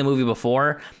 I've seen the movie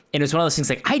before, and it's one of those things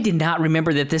like I did not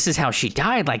remember that this is how she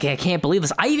died. Like I can't believe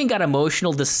this. I even got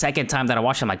emotional the second time that I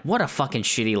watched it. I'm like, what a fucking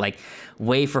shitty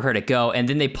way for her to go. And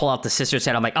then they pull out the sister's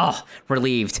head. I'm like, oh,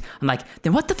 relieved. I'm like,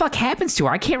 then what the fuck happens to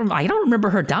her? I don't remember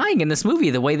her dying in this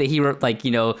movie. The way that he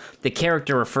the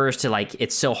character refers to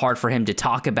it's so hard for him to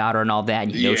talk about her and all that.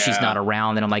 And she's not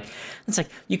around. And I'm like, it's like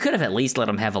you could have at least let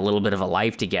them have a little bit of a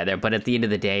life together. But at the end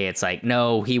of the day, it's like,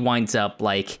 no, he winds up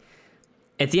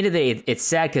at the end of the day, it's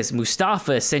sad because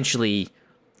Mustafa essentially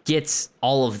gets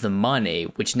all of the money,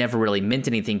 which never really meant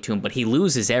anything to him, but he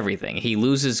loses everything. He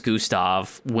loses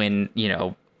Gustav when,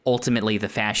 ultimately the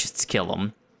fascists kill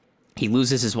him. He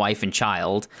loses his wife and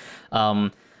child. So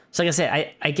like I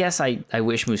said, I guess I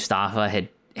wish Mustafa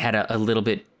had a little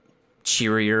bit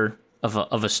cheerier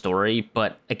of a story,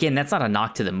 but again, that's not a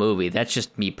knock to the movie. That's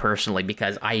just me personally,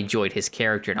 because I enjoyed his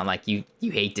character, and I'm like, you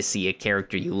hate to see a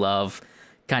character you love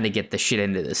kind of get the shit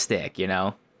into the stick,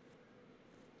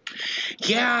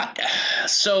 Yeah.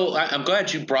 So I'm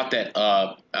glad you brought that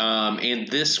up. And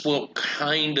this will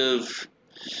kind of,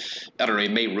 I don't know,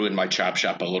 it may ruin my chop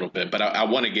shop a little bit, but I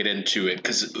want to get into it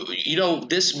because,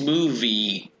 this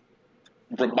movie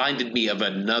reminded me of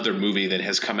another movie that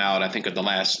has come out, I think, in the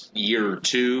last year or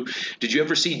two. Did you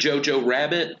ever see Jojo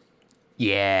Rabbit?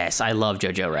 Yes, I love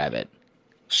Jojo Rabbit.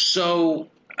 So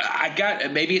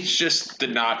maybe it's just the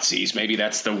Nazis. Maybe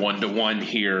that's the one-to-one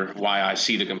here, why I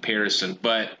see the comparison.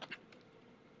 But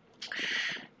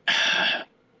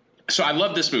so I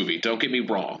love this movie, don't get me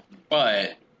wrong.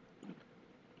 But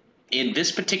in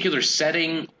this particular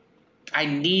setting, I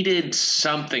needed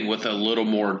something with a little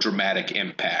more dramatic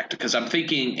impact. Because I'm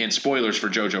thinking, and spoilers for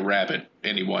Jojo Rabbit,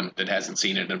 anyone that hasn't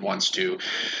seen it and wants to,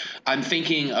 I'm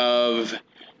thinking of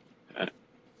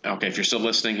Okay, if you're still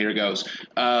listening, here goes.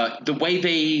 The way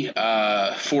they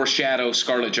foreshadow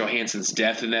Scarlett Johansson's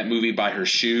death in that movie by her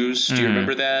shoes. Do you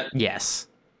remember that? Yes.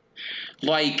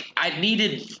 Like, I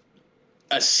needed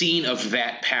a scene of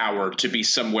that power to be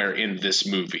somewhere in this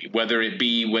movie, whether it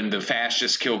be when the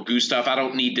fascists kill Gustav. I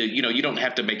don't need to, you don't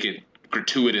have to make it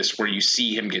gratuitous where you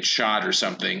see him get shot or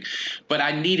something, but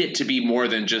I need it to be more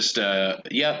than just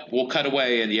we'll cut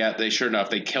away and sure enough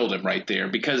they killed him right there,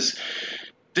 because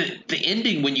the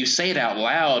ending, when you say it out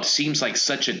loud, seems like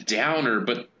such a downer,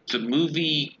 but the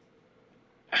movie,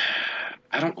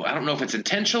 I don't know if it's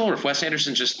intentional or if Wes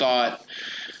Anderson just thought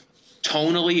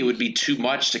tonally it would be too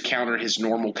much to counter his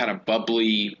normal kind of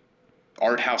bubbly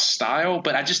art house style,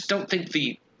 but I just don't think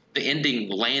the ending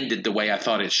landed the way I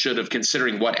thought it should have,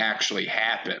 considering what actually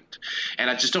happened. And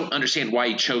I just don't understand why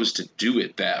he chose to do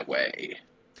it that way.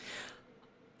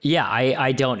 Yeah,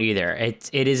 I don't either. It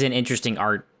is an interesting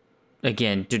art,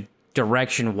 again,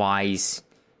 direction wise.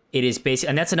 It is basic,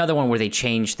 and that's another one where they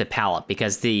changed the palette,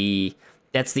 because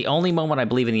that's the only moment I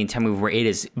believe in the entire movie where it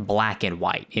is black and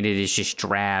white and it is just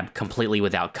drab, completely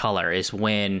without color, is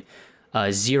when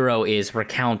Zero is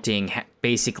recounting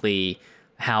basically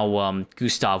how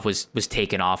Gustav was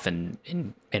taken off and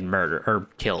murdered or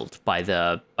killed by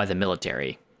the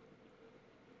military.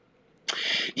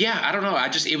 Yeah, I don't know.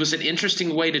 It was an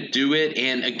interesting way to do it,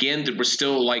 and again, there was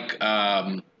still like.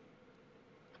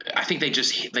 I think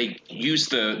they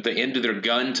used the end of their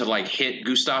gun to like hit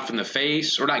Gustav in the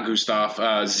face, or not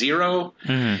Gustav, Zero.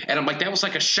 Mm-hmm. And I'm like, that was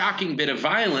like a shocking bit of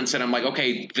violence. And I'm like,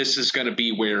 okay, this is going to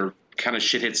be where kind of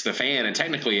shit hits the fan. And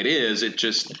technically it is. It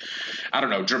just, I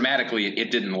don't know, dramatically it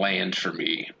didn't land for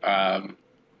me.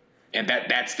 And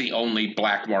that's the only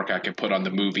black mark I can put on the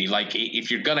movie. Like, if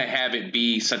you're going to have it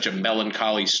be such a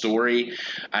melancholy story,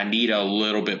 I need a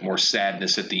little bit more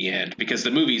sadness at the end, because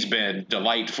the movie's been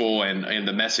delightful and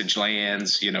the message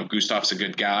lands. Gustav's a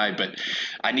good guy, but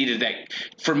I needed that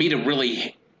for me to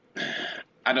really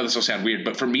 – I know this will sound weird,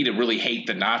 but for me to really hate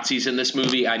the Nazis in this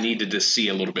movie, I needed to see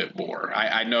a little bit more.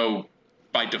 I know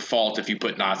by default if you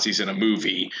put Nazis in a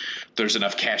movie, there's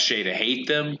enough cachet to hate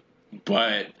them,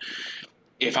 but –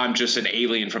 if I'm just an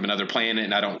alien from another planet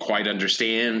and I don't quite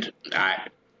understand,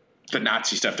 the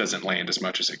Nazi stuff doesn't land as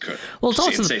much as it could. Well, it's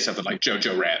also say something like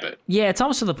Jojo Rabbit. Yeah, it's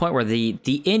almost to the point where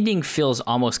the ending feels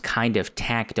almost kind of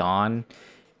tacked on,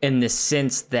 in the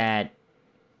sense that,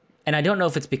 and I don't know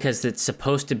if it's because it's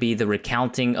supposed to be the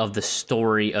recounting of the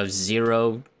story of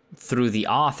Zero through the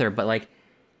author, but like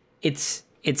it's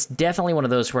definitely one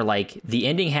of those where like the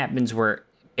ending happens where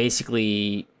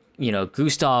basically,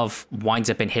 Gustav winds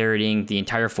up inheriting the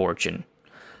entire fortune.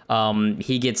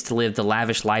 He gets to live the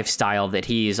lavish lifestyle that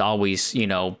he's always,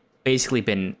 basically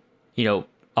been,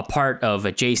 a part of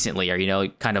adjacently, or,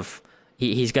 kind of,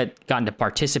 he's gotten to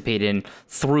participate in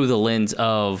through the lens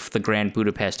of the Grand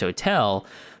Budapest Hotel.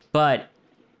 But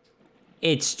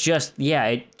it's just,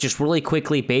 it just really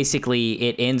quickly, basically,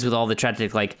 it ends with all the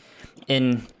tragic, like,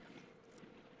 and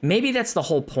maybe that's the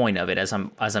whole point of it, as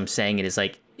I'm saying it, is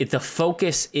like, if the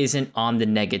focus isn't on the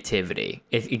negativity,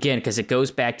 again, because it goes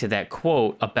back to that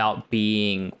quote about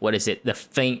being, what is it, the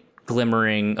faint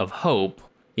glimmering of hope.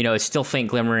 It's still faint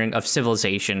glimmering of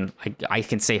civilization. I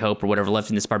can say hope or whatever left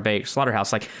in this barbaric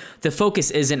slaughterhouse. Like, the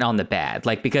focus isn't on the bad.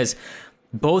 Like, because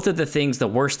both of the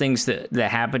worst things that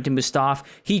happened to Gustav,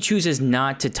 he chooses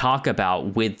not to talk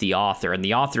about with the author. And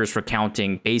the author is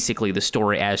recounting basically the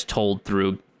story as told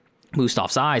through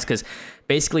Gustav's eyes. Because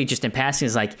basically just in passing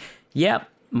is like, yep,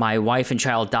 my wife and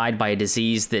child died by a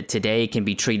disease that today can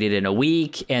be treated in a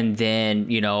week. And then,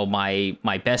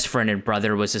 my best friend and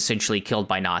brother was essentially killed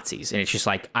by Nazis. And it's just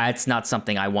like, it's not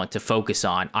something I want to focus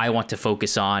on. I want to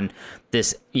focus on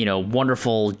this,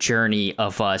 wonderful journey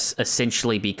of us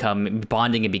essentially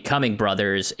bonding and becoming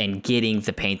brothers and getting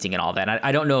the painting and all that.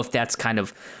 I don't know if that's kind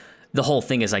of the whole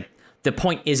thing, is like, the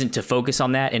point isn't to focus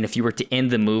on that. And if you were to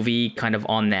end the movie kind of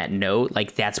on that note,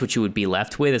 like, that's what you would be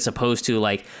left with, as opposed to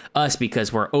like us,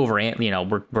 because we're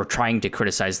we're trying to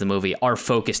criticize the movie. Our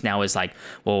focus now is like,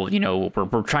 well,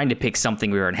 we're trying to pick something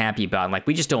we were unhappy about. And like,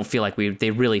 we just don't feel like they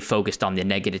really focused on the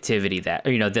negativity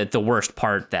that, the worst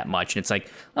part that much. And it's like,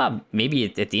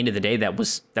 maybe at the end of the day, that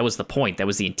was the point. That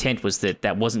was the intent, was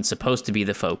that wasn't supposed to be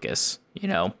the focus,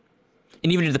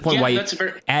 And even to the point why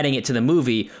adding it to the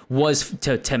movie was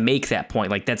to make that point.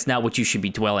 Like, that's not what you should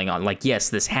be dwelling on. Like, yes,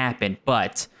 this happened,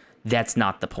 but that's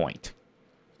not the point.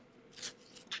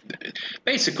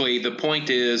 basically the point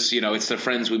is, it's the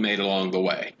friends we made along the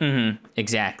way. Mm-hmm.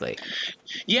 Exactly.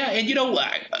 Yeah, and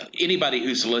anybody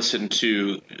who's listened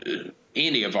to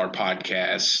any of our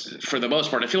podcasts, for the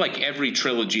most part, I feel like every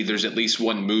trilogy, there's at least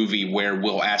one movie where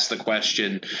we'll ask the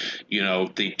question,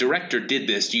 the director did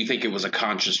this. Do you think it was a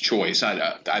conscious choice?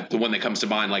 The one that comes to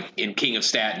mind, like in King of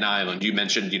Staten Island, you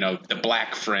mentioned, the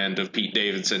black friend of Pete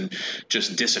Davidson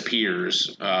just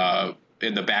disappears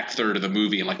in the back third of the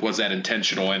movie, and was that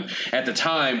intentional? And at the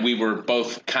time, we were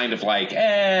both kind of like,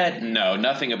 no,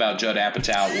 nothing about Judd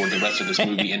Apatow or the rest of this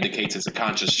movie indicates it's a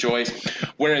conscious choice.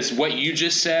 Whereas what you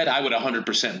just said, I would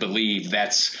 100% believe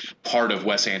that's part of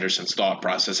Wes Anderson's thought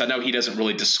process. I know he doesn't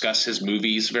really discuss his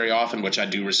movies very often, which I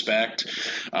do respect,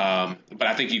 but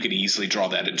I think you could easily draw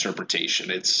that interpretation.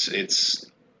 It's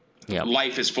Yep.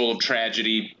 Life is full of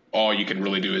tragedy. All you can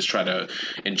really do is try to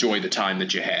enjoy the time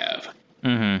that you have.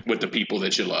 Mm-hmm. With the people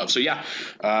that you love. So yeah,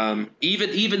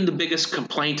 even the biggest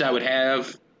complaint I would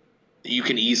have, you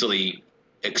can easily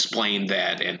explain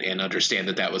that and understand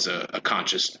that was a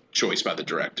conscious choice by the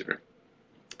director.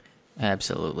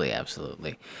 Absolutely.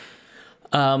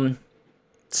 So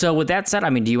with that said,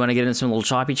 do you want to get into some little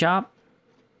choppy chop?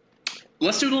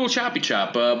 Let's do a little choppy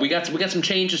chop. We got some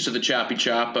changes to the choppy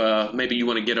chop. Maybe you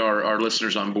want to get our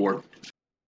listeners on board.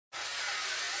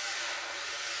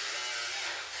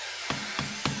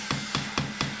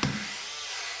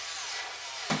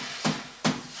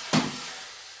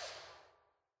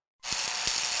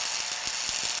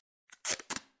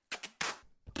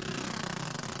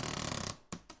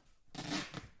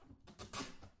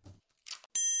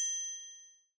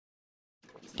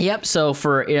 Yep. So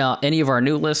for any of our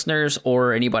new listeners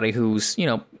or anybody who's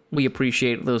we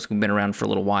appreciate those who've been around for a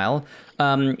little while.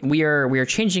 We are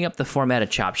changing up the format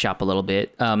of Chop Shop a little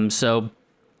bit. So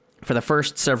for the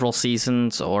first several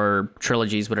seasons or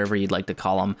trilogies, whatever you'd like to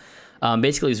call them,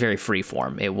 basically it's very free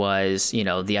form. It was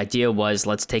the idea was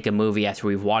let's take a movie after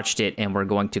we've watched it and we're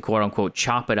going to quote unquote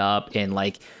chop it up and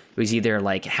it was either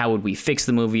how would we fix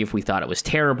the movie if we thought it was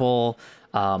terrible.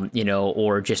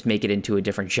 Or just make it into a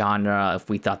different genre if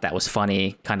we thought that was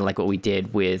funny, kind of like what we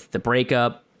did with The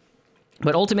Breakup.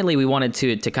 But ultimately, we wanted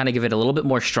to kind of give it a little bit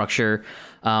more structure,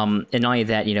 and not only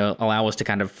that, allow us to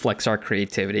kind of flex our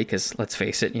creativity, because let's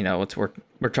face it,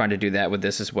 we're trying to do that with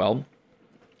this as well.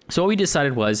 So what we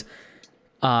decided was,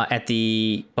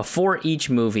 before each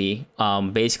movie,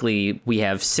 basically we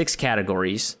have 6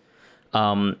 categories,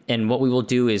 and what we will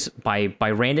do is by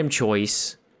random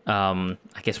choice. I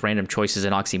guess random choice is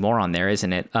an oxymoron there,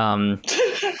 isn't it?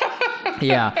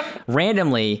 Yeah.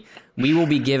 Randomly, we will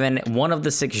be given one of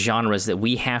the 6 genres that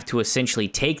we have to essentially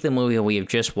take the movie that we have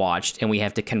just watched and we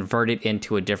have to convert it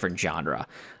into a different genre.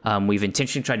 We've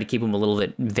intentionally tried to keep them a little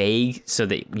bit vague so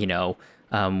that,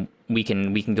 we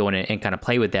can go in and kind of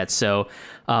play with that. So,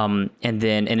 and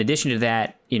then in addition to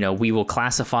that, we will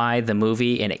classify the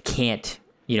movie and it can't,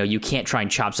 you can't try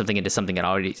and chop something into something it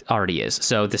already is.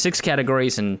 So the 6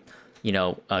 categories, and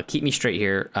keep me straight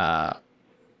here,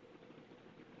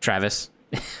 Travis.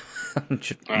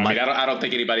 I don't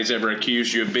think anybody's ever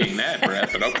accused you of being that,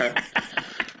 Brett. But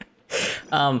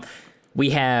okay.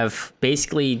 We have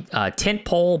basically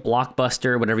tentpole,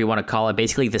 blockbuster, whatever you want to call it.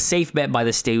 Basically, the safe bet by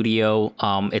the studio.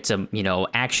 It's a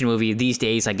action movie. These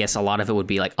days, I guess a lot of it would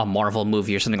be like a Marvel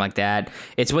movie or something like that.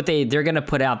 It's what they're going to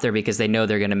put out there because they know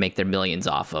they're going to make their millions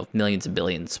off of, millions and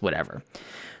billions, whatever.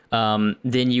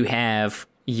 Then you have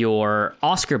your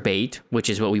Oscar bait, which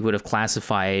is what we would have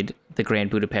classified the Grand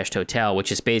Budapest Hotel,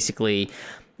 which is basically,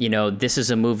 this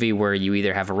is a movie where you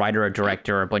either have a writer, a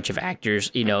director, or a bunch of actors,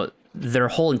 their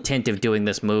whole intent of doing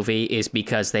this movie is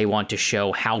because they want to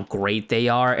show how great they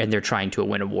are and they're trying to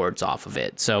win awards off of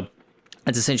it. So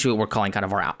that's essentially what we're calling kind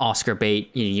of our Oscar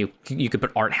bait. You could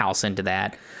put art house into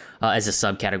that as a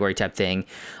subcategory type thing.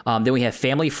 Then we have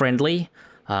family friendly,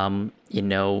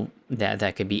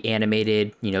 that could be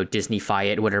animated, Disney-fy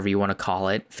it, whatever you want to call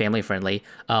it, family friendly.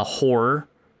 Horror,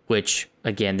 which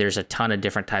again, there's a ton of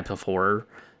different types of horror.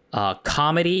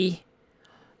 Comedy,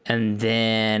 and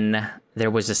then there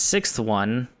was a 6th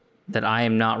one that I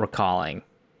am not recalling.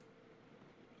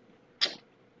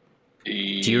 Do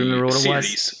you remember what it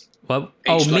was? What?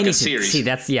 Oh, miniseries. See,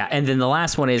 that's, yeah. And then the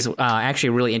last one is actually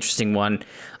a really interesting one.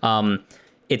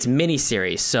 It's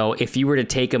miniseries. So if you were to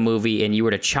take a movie and you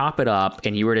were to chop it up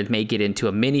and you were to make it into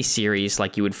a miniseries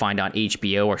like you would find on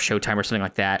HBO or Showtime or something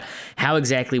like that, how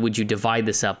exactly would you divide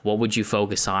this up? What would you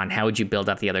focus on? How would you build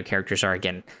out the other characters? Or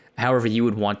again, however you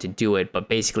would want to do it, but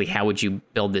basically how would you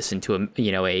build this into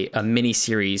a mini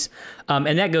series?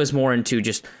 And that goes more into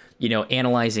just,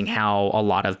 analyzing how a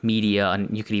lot of media,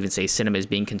 and you could even say cinema, is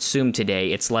being consumed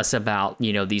today. It's less about,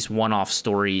 these one-off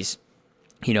stories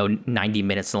 90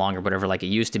 minutes long or whatever, like it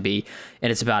used to be.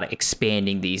 And it's about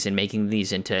expanding these and making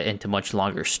these into much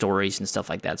longer stories and stuff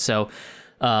like that. So,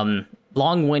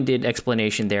 long-winded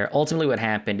explanation there. Ultimately, what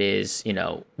happened is,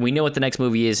 we know what the next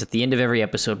movie is. At the end of every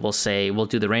episode, we'll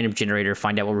do the random generator,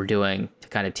 find out what we're doing to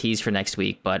kind of tease for next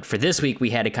week. But for this week, we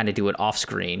had to kind of do it off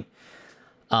screen.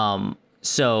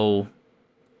 So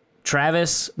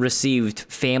Travis received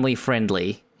family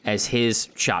friendly as his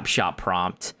Chop Shop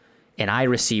prompt, and I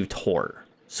received horror.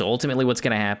 So ultimately what's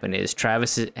going to happen is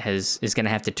Travis is going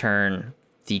to have to turn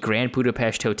the Grand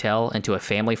Budapest Hotel into a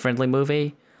family-friendly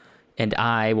movie, and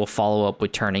I will follow up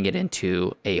with turning it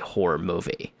into a horror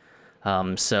movie.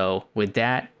 So with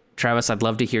that, Travis, I'd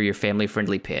love to hear your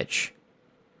family-friendly pitch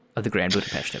of the Grand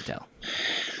Budapest Hotel.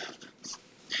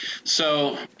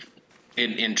 So,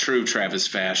 in true Travis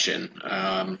fashion,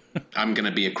 I'm going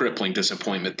to be a crippling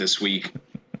disappointment this week.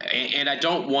 And I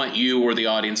don't want you or the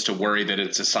audience to worry that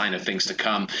it's a sign of things to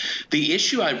come. The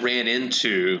issue I ran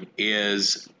into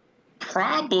is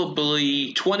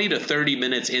probably 20 to 30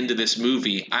 minutes into this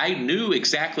movie, I knew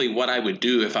exactly what I would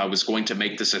do if I was going to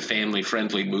make this a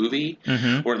family-friendly movie,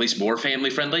 or at least more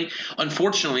family-friendly.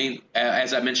 Unfortunately,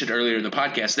 as I mentioned earlier in the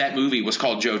podcast, that movie was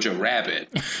called Jojo Rabbit.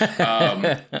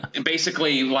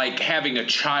 Basically, like having a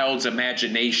child's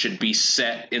imagination be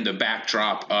set in the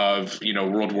backdrop of,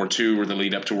 World War II or the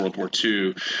lead up to World War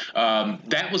II.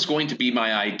 That was going to be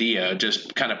my idea,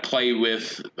 just kind of play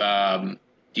with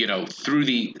through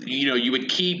the, you would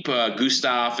keep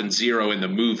Gustav and Zero in the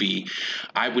movie.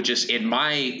 I would just, in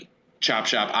my Chop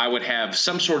Shop, I would have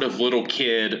some sort of little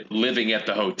kid living at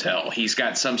the hotel. He's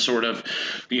got some sort of,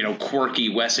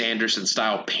 quirky Wes Anderson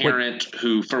style parent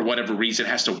who, for whatever reason,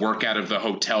 has to work out of the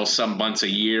hotel some months a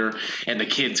year, and the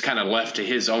kid's kind of left to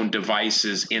his own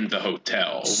devices in the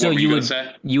hotel. So what were you gonna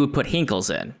say? You would put Hinkles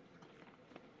in.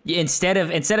 Instead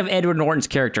of Edward Norton's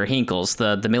character Hinkles,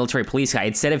 the military police guy,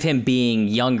 instead of him being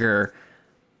younger,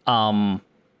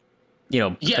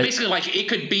 basically, like, it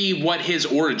could be what his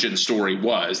origin story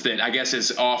was, that I guess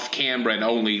is off camera and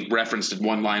only referenced in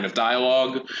one line of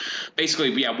dialogue.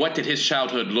 Basically, what did his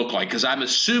childhood look like? Because I'm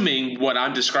assuming what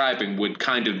I'm describing would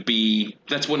kind of be,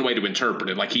 that's one way to interpret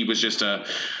it. Like, he was just a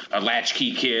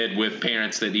latchkey kid with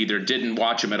parents that either didn't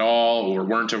watch him at all or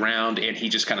weren't around, and he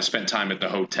just kind of spent time at the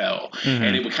hotel.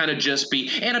 And it would kind of just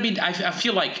be, and I mean, I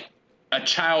feel like a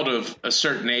child of a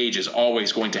certain age is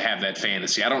always going to have that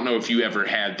fantasy. I don't know if you ever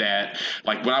had that.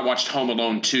 Like, when I watched Home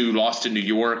Alone 2, Lost in New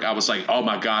York, I was like, oh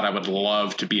my God, I would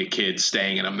love to be a kid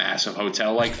staying in a massive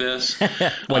hotel like this.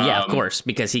 Well, yeah, of course,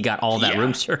 because he got all that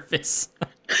room service.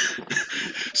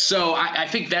 So I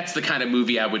think that's the kind of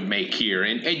movie I would make here.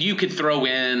 And you could throw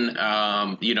in,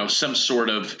 some sort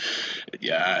of,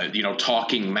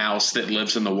 talking mouse that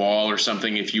lives in the wall or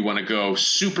something if you want to go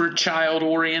super child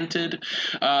oriented.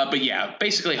 But yeah,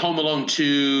 basically Home Alone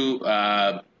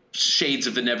 2, shades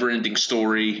of the Never-Ending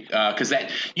Story, because that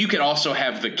you could also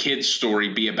have the kid's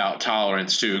story be about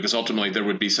tolerance too, because ultimately there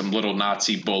would be some little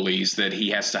Nazi bullies that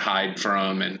he has to hide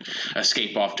from and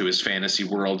escape off to his fantasy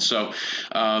world. So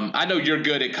I know you're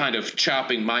good at kind of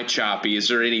chopping my choppy. Is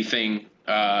there anything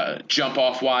jump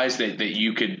off wise that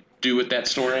you could do with that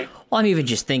story? Well, I'm even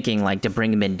just thinking, like, to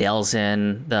bring Mendel's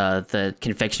in, the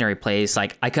confectionery place.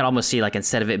 Like, I could almost see, like,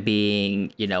 instead of it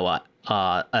being,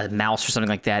 a mouse or something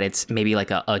like that, it's maybe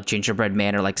like a gingerbread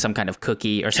man or like some kind of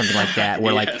cookie or something like that,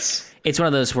 where Yes. like it's one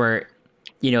of those where,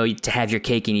 to have your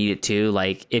cake and eat it too.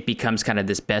 Like, it becomes kind of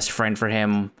this best friend for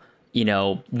him,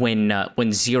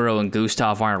 when Zero and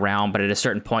Gustav aren't around, but at a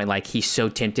certain point, like, he's so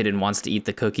tempted and wants to eat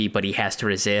the cookie, but he has to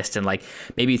resist. And like,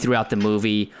 maybe throughout the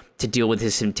movie, to deal with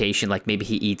his temptation, like maybe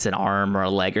he eats an arm or a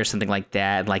leg or something like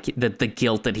that. Like the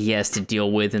guilt that he has to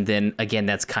deal with. And then again,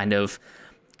 that's kind of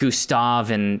Gustav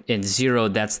and Zero.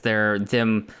 That's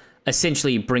them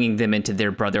essentially bringing them into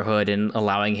their brotherhood and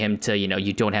allowing him to,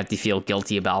 you don't have to feel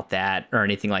guilty about that or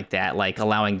anything like that. Like,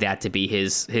 allowing that to be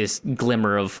his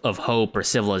glimmer of hope or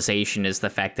civilization is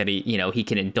the fact that he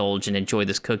can indulge and enjoy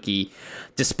this cookie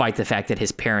despite the fact that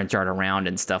his parents aren't around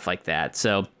and stuff like that.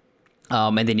 So,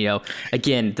 and then,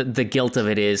 again, the guilt of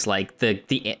it is like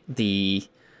the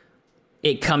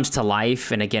it comes to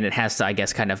life, and again, it has to, I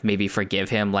guess, kind of maybe forgive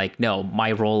him. Like, no,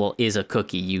 my role is a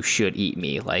cookie. You should eat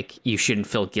me. Like, you shouldn't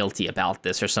feel guilty about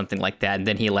this or something like that. And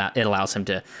then it allows him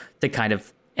to kind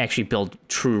of actually build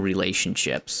true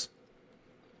relationships.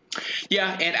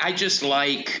 Yeah, and I just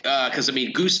like, because, I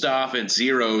mean, Gustav and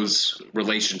Zero's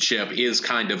relationship is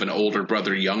kind of an older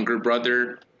brother, younger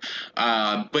brother.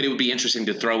 But it would be interesting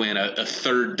to throw in a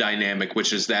third dynamic,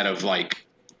 which is that of, like,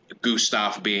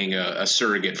 Gustav being a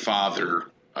surrogate father,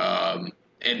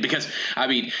 And because, I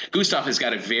mean, Gustav has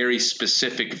got a very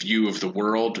specific view of the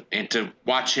world, and to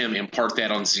watch him impart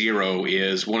that on Zero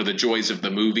is one of the joys of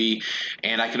the movie.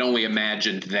 And I can only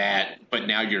imagine that, but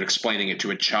now you're explaining it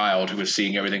to a child who is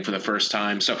seeing everything for the first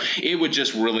time. So it would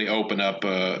just really open up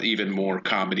even more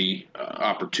comedy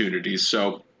opportunities.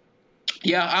 So,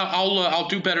 yeah, I'll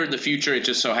do better in the future. It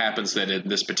just so happens that in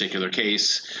this particular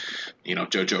case,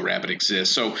 Jojo Rabbit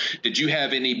exists. So, did you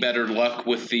have any better luck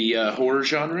with the horror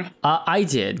genre? I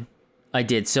did.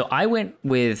 So I went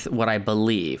with what I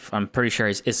believe, I'm pretty sure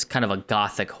is kind of a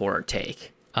gothic horror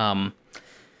take.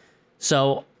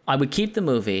 So I would keep the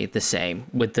movie the same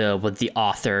with the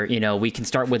author. We can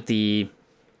start with the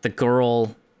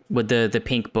girl with the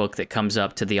pink book that comes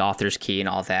up to the author's key and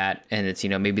all that, and it's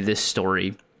maybe this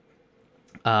story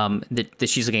that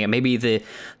she's looking at. Maybe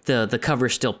the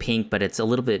cover's still pink, but it's a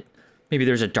little bit. Maybe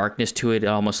there's a darkness to it. It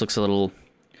almost looks a little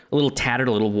tattered,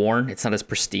 a little worn. It's not as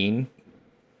pristine.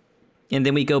 And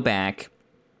then we go back,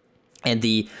 and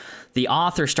the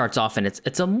author starts off, and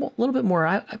it's a little bit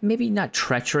more, maybe not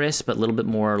treacherous, but a little bit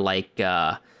more like,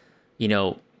 get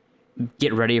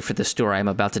ready for the story I'm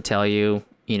about to tell you.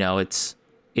 It's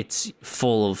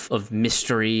full of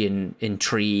mystery and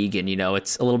intrigue, and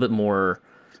it's a little bit more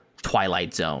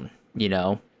Twilight Zone.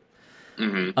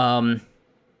 Mm-hmm.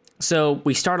 So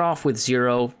we start off with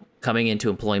Zero coming into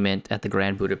employment at the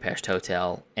Grand Budapest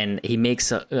Hotel, and he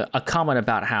makes a comment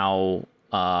about how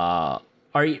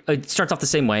it starts off the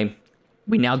same way.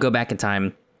 We now go back in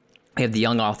time. I have the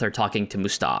young author talking to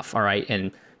Mustaf, all right? And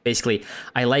basically,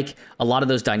 I like a lot of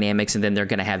those dynamics, and then they're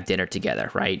going to have dinner together,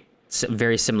 right?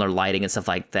 Very similar lighting and stuff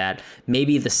like that.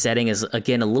 Maybe the setting is,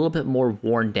 again, a little bit more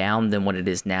worn down than what it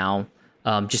is now,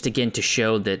 just, again, to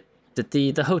show that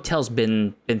the hotel's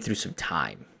been through some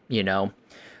time,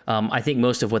 I think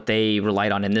most of what they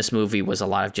relied on in this movie was a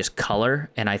lot of just color,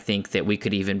 and I think that we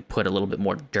could even put a little bit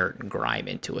more dirt and grime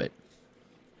into it,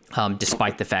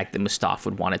 despite the fact that Mustaf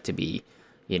would want it to be,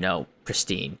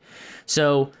 pristine.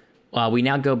 So we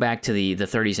now go back to the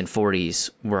 30s and 40s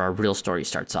where our real story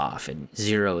starts off, and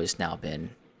Zero has now been,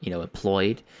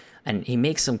 employed, and he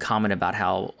makes some comment about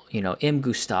how, M.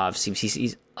 Gustav seems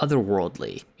he's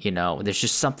otherworldly, there's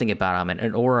just something about him and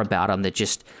an aura about him that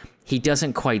just, he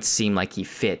doesn't quite seem like he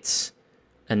fits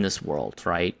in this world,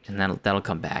 right? And that'll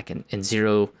come back. And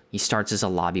Zero, he starts as a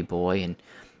lobby boy, and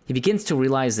he begins to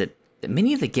realize that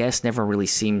many of the guests never really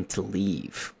seem to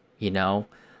leave,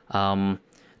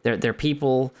 They're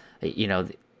people,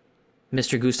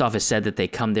 Mr. Gustav has said that they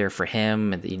come there for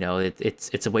him, and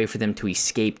it's a way for them to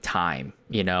escape time,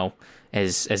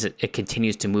 as it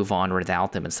continues to move on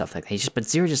without them and stuff like that. But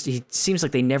Zero he seems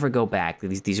like they never go back.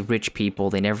 These rich people,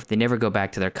 they never go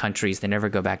back to their countries, they never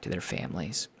go back to their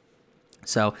families.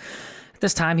 So at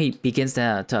this time, he begins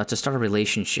to start a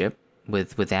relationship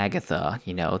with Agatha,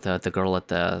 the girl at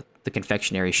the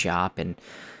confectionery shop, and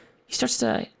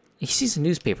he sees a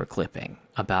newspaper clipping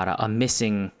about a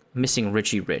missing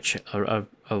Richie Rich, a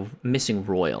missing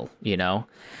royal,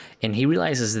 and he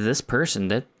realizes that this person,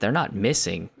 that they're not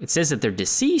missing. It says that they're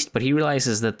deceased, but he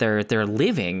realizes that they're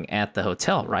living at the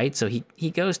hotel, right? So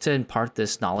he goes to impart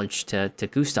this knowledge to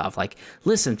Gustav, like,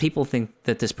 listen, people think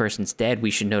that this person's dead. We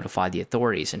should notify the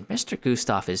authorities. And Mr.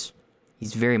 Gustav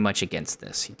he's very much against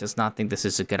this. He does not think this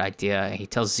is a good idea. He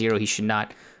tells Zero he should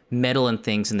not meddle in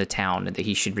things in the town, and that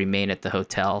he should remain at the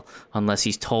hotel unless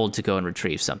he's told to go and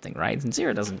retrieve something, right? And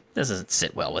Zero doesn't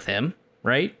sit well with him,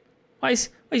 right? Why is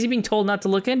he being told not to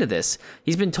look into this?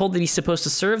 He's been told that he's supposed to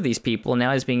serve these people, and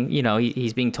now he's being,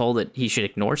 he's being told that he should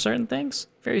ignore certain things.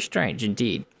 Very strange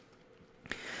indeed.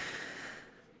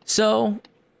 So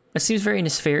it seems very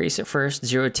nefarious at first.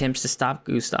 Zero attempts to stop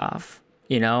Gustav,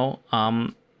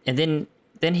 and then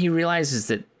he realizes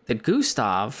that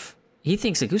Gustav, he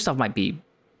thinks that Gustav might be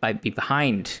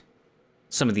behind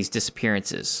some of these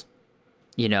disappearances,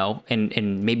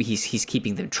 and maybe he's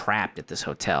keeping them trapped at this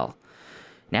hotel.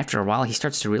 And after a while, he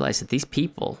starts to realize that these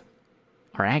people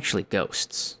are actually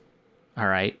ghosts. All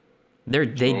right, they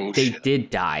did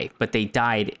die, but they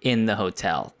died in the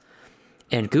hotel,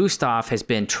 and Gustav has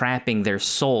been trapping their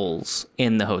souls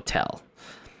in the hotel.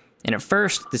 And at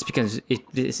first, this becomes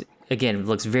again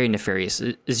looks very nefarious.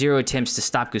 Zero attempts to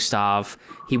stop Gustav.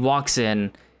 He walks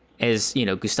in as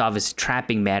Gustav is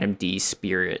trapping Madame D's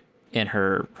spirit in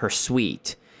her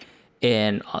suite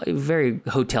in very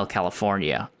Hotel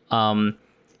California.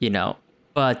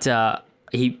 But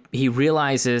he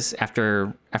realizes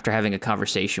after having a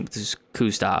conversation with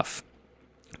Gustav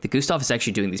that Gustav is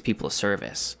actually doing these people a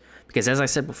service, because, as I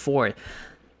said before,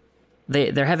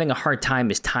 they're having a hard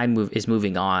time as time is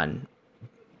moving on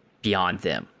beyond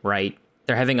them, right?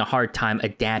 They're having a hard time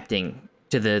adapting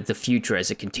to the future as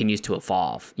it continues to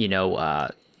evolve.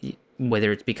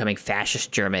 Whether it's becoming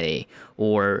fascist Germany,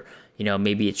 or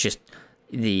maybe it's just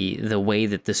the way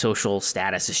that the social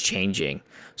status is changing.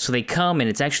 So they come, and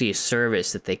it's actually a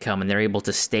service that they come, and they're able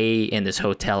to stay in this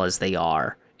hotel as they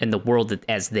are, in the world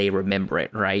as they remember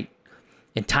it, right?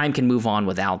 And time can move on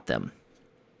without them.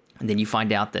 And then you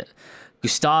find out that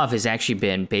Gustav has actually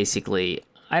been basically,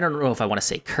 I don't know if I want to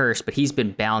say cursed, but he's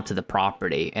been bound to the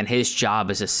property, and his job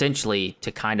is essentially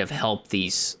to kind of help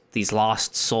these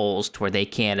lost souls to where they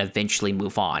can eventually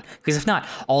move on. Because if not,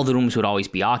 all the rooms would always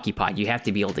be occupied. You have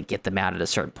to be able to get them out at a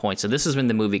certain point. So this is when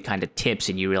the movie kind of tips,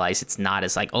 and you realize it's not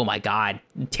as like, oh my God,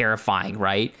 terrifying,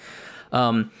 right?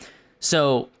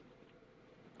 So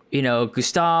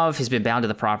Gustav has been bound to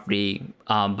the property,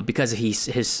 but because of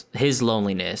his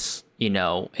loneliness,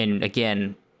 and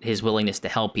again, his willingness to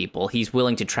help people, he's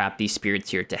willing to trap these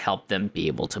spirits here to help them be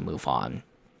able to move on.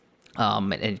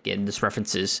 And again, this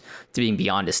references to being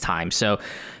beyond his time. So,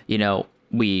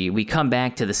 we come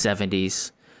back to the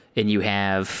 70s, and you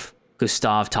have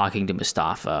Gustav talking to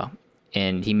Mustafa,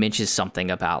 and he mentions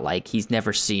something about like he's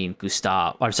never seen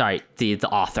Gustav. I'm sorry, the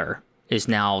author is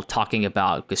now talking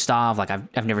about Gustav. Like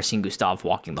I've never seen Gustav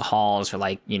walking the halls, or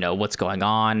like what's going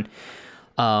on.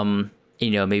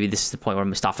 Maybe this is the point where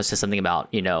Mustafa says something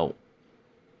about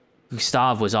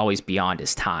Gustav was always beyond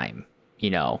his time.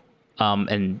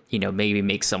 And maybe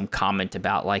make some comment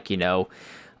about like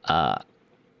at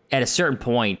a certain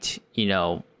point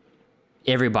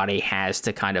everybody has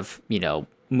to kind of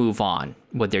move on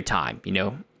with their time.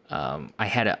 I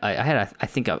had I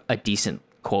think a decent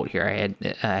quote here.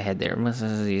 I had there.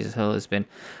 Has been.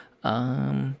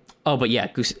 But yeah,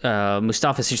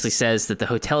 Mustafa essentially says that the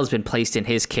hotel has been placed in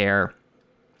his care,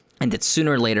 and that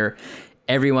sooner or later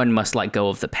everyone must let go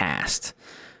of the past.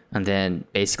 And then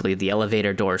basically the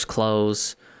elevator doors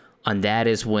close, and that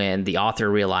is when the author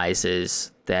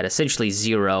realizes that essentially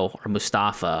Zero, or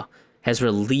Mustafa, has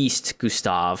released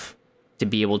Gustav to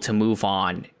be able to move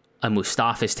on. And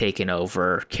Mustafa's taken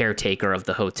over, caretaker of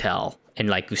the hotel. And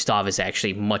like Gustav is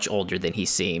actually much older than he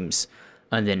seems.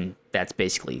 And then that's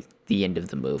basically the end of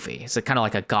the movie. It's kind of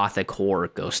like a gothic horror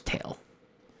ghost tale.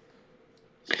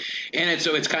 And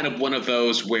it's kind of one of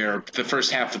those where the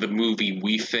first half of the movie,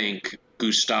 we think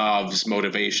Gustav's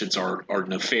motivations are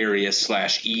nefarious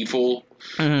 / evil.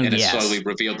 And it's slowly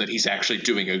revealed that he's actually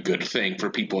doing a good thing for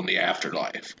people in the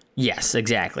afterlife. Yes,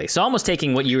 exactly. So almost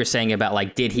taking what you were saying about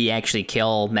like, did he actually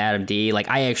kill Madame D? Like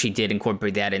I actually did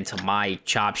incorporate that into my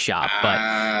chop shop, but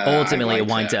ultimately it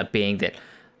winds up being that,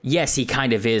 yes, he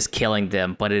kind of is killing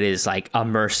them, but it is like a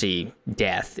mercy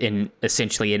death. And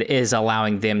essentially it is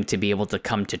allowing them to be able to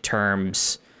come to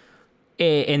terms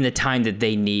in the time that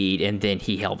they need. And then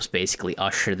he helps basically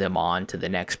usher them on to the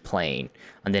next plane.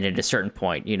 And then at a certain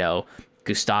point,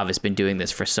 Gustav has been doing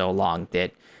this for so long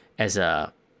that as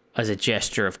a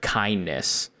gesture of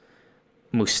kindness,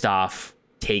 Mustafa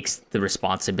takes the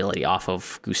responsibility off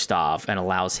of Gustav and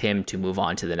allows him to move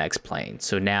on to the next plane.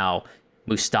 So now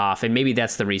Mustafa, and maybe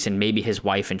that's the reason, maybe his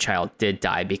wife and child did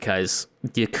die because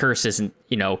the curse isn't,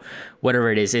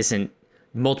 whatever it is, isn't,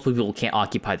 multiple people can't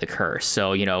occupy the curse.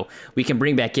 So, we can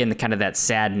bring back in the kind of that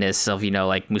sadness of,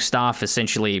 like Mustafa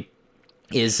essentially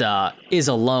is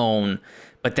alone,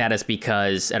 but that is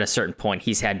because at a certain point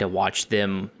he's had to watch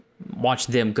them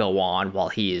go on while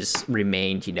he has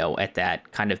remained, at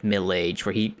that kind of middle age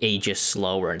where he ages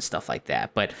slower and stuff like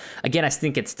that. But again, I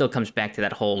think it still comes back to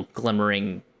that whole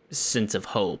glimmering sense of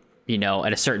hope.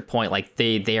 At a certain point, like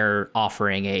they're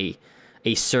offering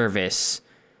a service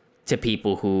to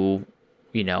people who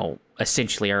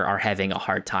essentially are having a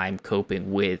hard time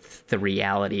coping with the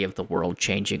reality of the world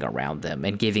changing around them,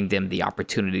 and giving them the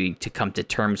opportunity to come to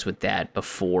terms with that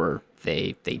before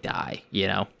they die.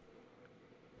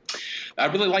 I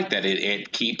really like that.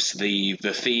 It keeps the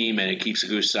theme, and it keeps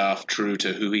Gustav true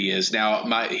to who he is. Now,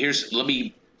 let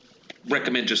me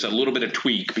recommend just a little bit of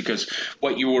tweak, because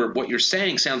what you're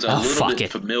saying sounds a little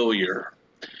bit familiar.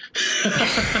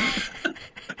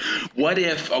 What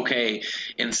if,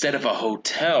 instead of a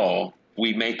hotel,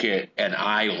 we make it an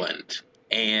island,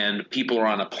 and people are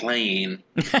on a plane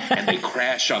and they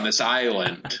crash on this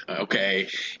island,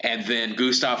 and then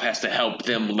Gustav has to help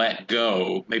them let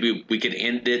go. Maybe we could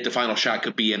end it. The final shot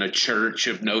could be in a church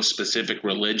of no specific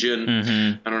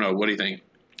religion. I don't know. What do you think?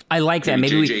 I like that.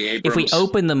 Maybe if we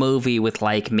open the movie with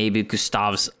like maybe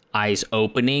Gustav's eyes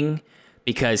opening,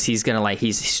 because he's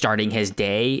starting his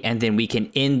day, and then we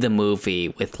can end the movie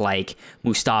with like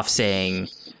Mustafa saying,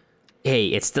 "Hey,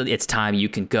 it's time, you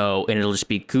can go," and it'll just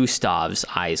be Gustav's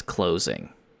eyes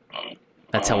closing.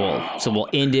 That's how we'll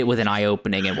end it with an eye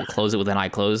opening, and we'll close it with an eye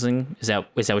closing. Is that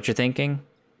what you're thinking?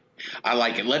 I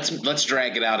like it. Let's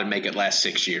drag it out and make it last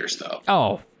 6 years though.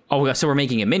 Oh, so we're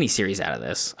making a mini series out of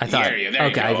this. I thought. There you go.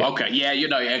 Okay, yeah,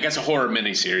 I guess a horror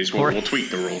miniseries. We'll tweak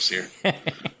the rules here.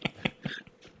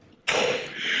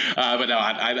 But no,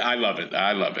 I love it.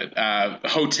 I love it.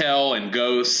 Hotel and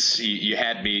Ghosts. You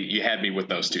had me with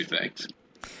those two things.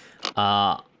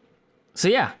 So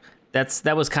yeah,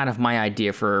 that was kind of my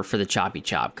idea for the Choppy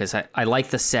Chop, because I like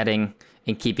the setting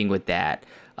in keeping with that.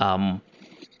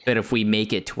 But if we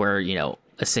make it to where,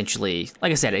 essentially,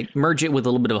 like I said, merge it with a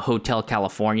little bit of a Hotel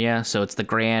California, so it's the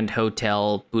Grand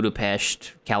Hotel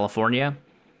Budapest, California.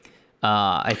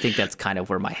 I think that's kind of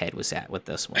where my head was at with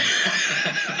this one.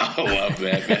 I love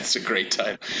that. That's a great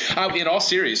time. In all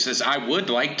seriousness, I would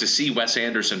like to see Wes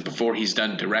Anderson, before he's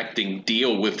done directing,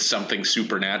 deal with something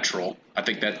supernatural. I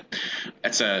think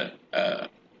that's a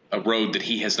road that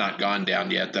he has not gone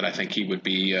down yet, that I think he would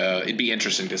be it'd be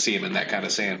interesting to see him in that kind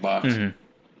of sandbox. Mm-hmm.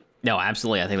 No,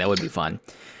 absolutely. I think that would be fun.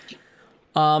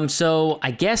 So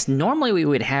I guess normally we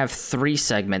would have 3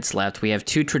 segments left. We have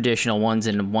 2 traditional ones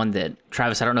and one that,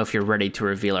 Travis, I don't know if you're ready to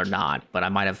reveal or not, but I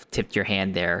might have tipped your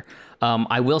hand there.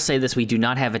 I will say this: we do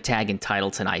not have a tag and title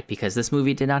tonight because this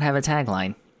movie did not have a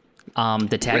tagline.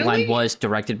 The tagline was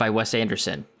directed by Wes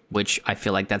Anderson, which I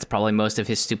feel like that's probably most of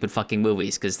his stupid fucking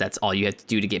movies, because that's all you have to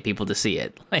do to get people to see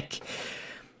it.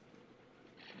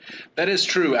 That is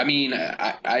true. I mean,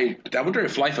 I wonder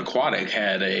if Life Aquatic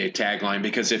had a tagline,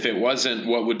 because if it wasn't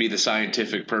what would be the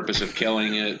scientific purpose of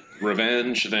killing it,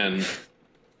 revenge, then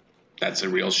that's a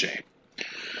real shame.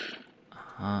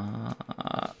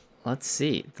 Let's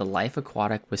see. The Life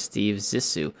Aquatic with Steve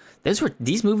Zissou.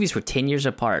 These movies were 10 years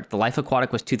apart. The Life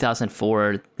Aquatic was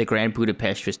 2004. The Grand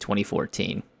Budapest was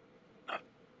 2014.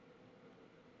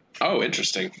 Oh,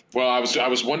 interesting. Well, I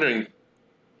was wondering,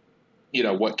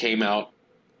 what came out,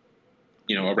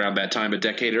 around that time a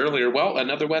decade earlier. Well,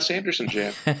 another Wes Anderson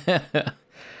jam.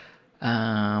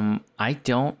 I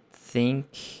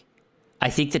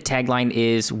think the tagline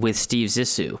is with Steve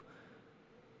Zissou.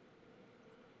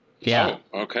 Yeah.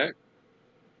 Oh, okay.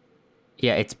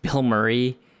 Yeah, it's Bill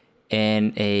Murray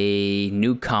in a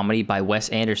new comedy by Wes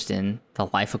Anderson, The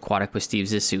Life Aquatic with Steve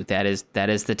Zissou. That is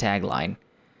the tagline.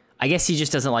 I guess he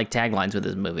just doesn't like taglines with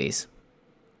his movies.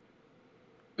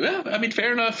 Well, I mean,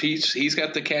 fair enough. He's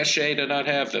got the cachet to not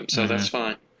have them, so that's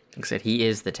fine. Like I said, he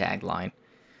is the tagline.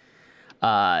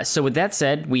 So with that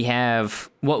said, we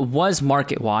have what was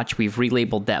Market Watch. We've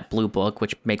relabeled that Blue Book,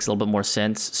 which makes a little bit more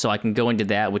sense. So I can go into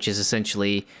that, which is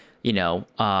essentially,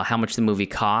 how much the movie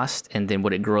cost and then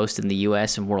what it grossed in the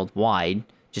U.S. and worldwide,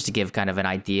 just to give kind of an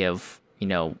idea of,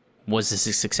 was this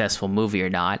a successful movie or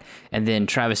not? And then,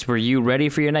 Travis, were you ready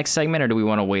for your next segment, or do we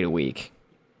want to wait a week?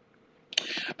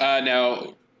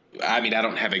 Now, I mean, I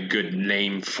don't have a good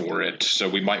name for it, so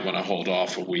we might want to hold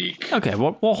off a week. Okay,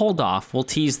 we'll hold off. We'll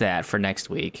tease that for next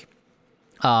week.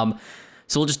 So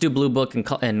we'll just do Blue Book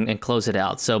and close it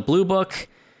out. So Blue Book,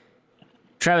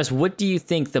 Travis, what do you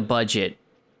think the budget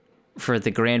for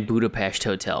the Grand Budapest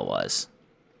Hotel was?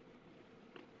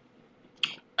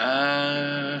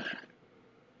 I'm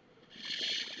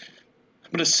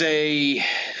going to say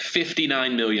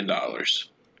 $59 million.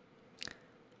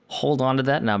 Hold on to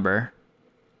that number.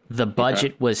 The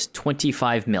budget was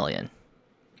 $25 million.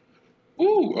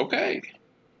 Ooh, okay.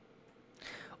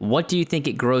 What do you think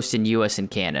it grossed in U.S.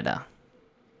 and Canada?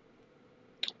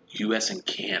 U.S. and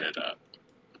Canada.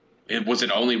 Was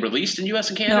it only released in U.S.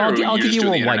 and Canada? No, I'll give you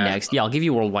worldwide next. Yeah, I'll give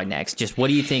you worldwide next. Just what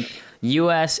do you think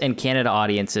U.S. and Canada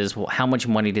audiences, how much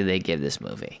money do they give this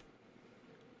movie?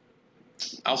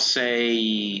 I'll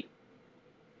say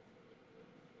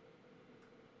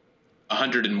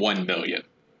 $101 million.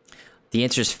 The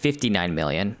answer is $59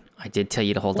 million. I did tell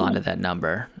you to hold on to that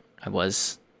number. I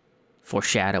was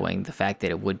foreshadowing the fact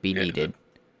that it would be needed.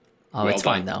 Oh, well, it's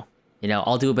fine though.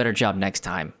 I'll do a better job next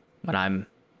time when I'm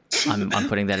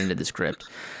putting that into the script.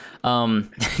 Do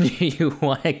you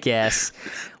want to guess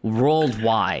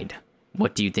worldwide?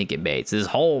 What do you think it made? So this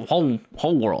whole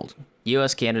world,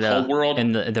 U.S., Canada, whole world,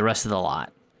 and the rest of the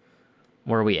lot.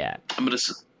 Where are we at? I'm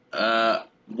gonna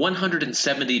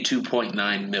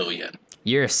 $172.9 million.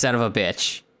 You're a son of a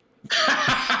bitch.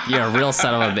 You're a real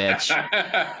son of a bitch.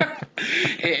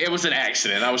 It was an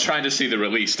accident. I was trying to see the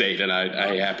release date, and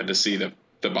I happened to see the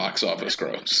box office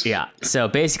gross. Yeah. So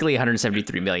basically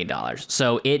 $173 million.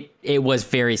 So it was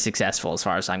very successful as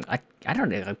far as I don't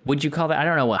know. Would you call that? I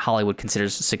don't know what Hollywood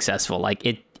considers successful. Like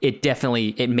it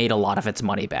definitely made a lot of its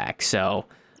money back. So,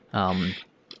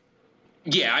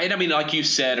 yeah, and I mean, like you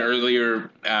said earlier,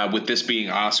 with this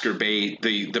being Oscar bait,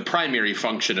 the primary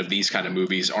function of these kind of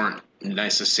movies aren't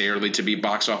necessarily to be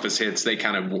box office hits. They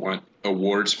kind of want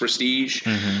awards prestige.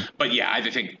 Mm-hmm. But yeah, I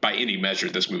think by any measure,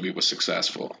 this movie was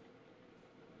successful.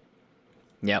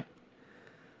 Yep.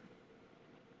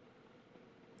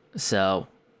 So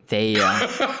they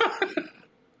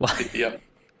well, Yep.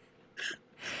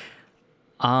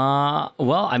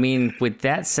 well, I mean, with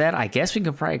that said, I guess we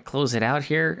could probably close it out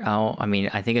here. I mean,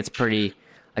 I think it's pretty,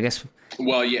 I guess.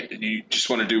 Well, yeah, you just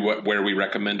want to do where we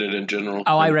recommend it in general?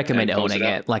 Oh, I recommend owning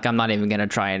it. Like, I'm not even going to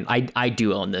try and, I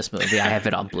do own this movie. I have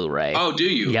it on Blu-ray. Oh, do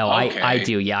you? Yeah, okay. I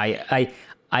do. Yeah,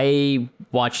 I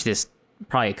watched this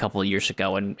probably a couple of years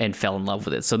ago and fell in love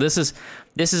with it. So this is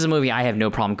a movie I have no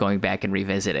problem going back and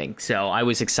revisiting. So I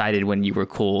was excited when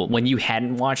you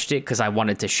hadn't watched it, because I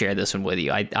wanted to share this one with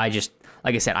you. I just,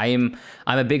 like I said, I'm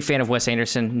a big fan of Wes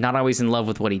Anderson. Not always in love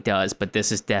with what he does, but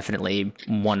this is definitely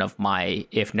one of my,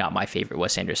 if not my favorite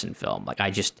Wes Anderson film. Like, I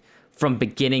just, from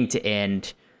beginning to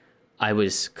end, I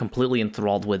was completely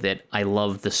enthralled with it. I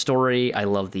love the story. I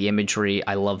love the imagery.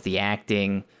 I love the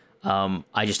acting.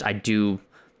 I do,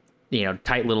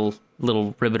 tight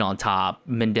little ribbon on top,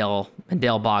 Mandel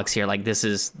box here. Like, this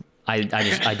is, I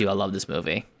love this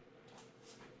movie.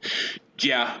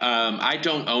 Yeah, I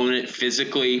don't own it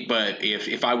physically, but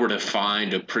if I were to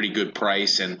find a pretty good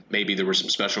price and maybe there were some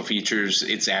special features,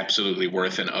 it's absolutely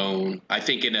worth an own. I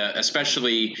think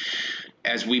especially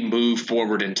as we move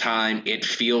forward in time, it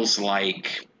feels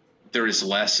like there is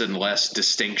less and less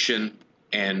distinction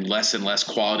and less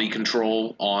quality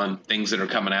control on things that are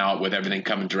coming out, with everything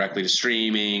coming directly to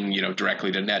streaming,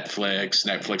 directly to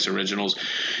Netflix originals.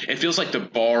 It feels like the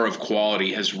bar of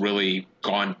quality has really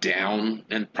gone down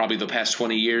in probably the past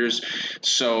 20 years.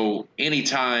 So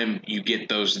anytime you get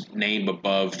those name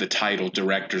above the title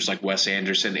directors like Wes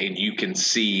Anderson, and you can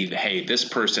see, hey, this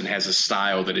person has a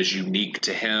style that is unique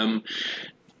to him,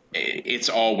 it's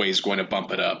always going to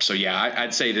bump it up. So yeah,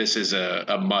 I'd say this is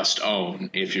a must own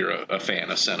if you're a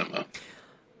fan of cinema.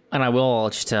 And I will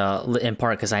just in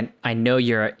part, because I know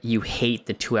you hate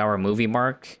the 2-hour movie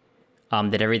mark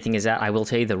that everything is at. I will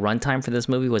tell you the runtime for this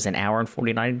movie was an hour and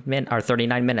 39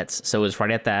 minutes. So it was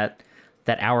right at that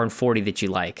hour and 40 that you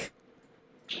like.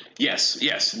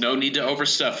 Yes. No need to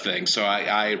overstuff things. So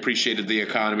I appreciated the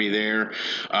economy there.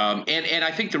 And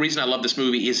I think the reason I love this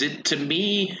movie is to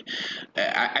me,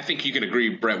 I think you can agree,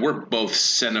 Brett, we're both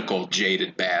cynical,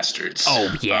 jaded bastards.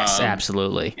 Oh, yes,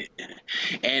 absolutely.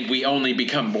 And we only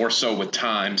become more so with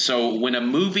time. So when a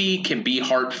movie can be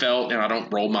heartfelt and I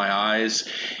don't roll my eyes,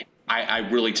 I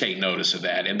really take notice of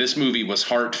that. And this movie was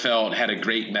heartfelt, had a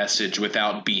great message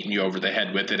without beating you over the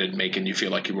head with it and making you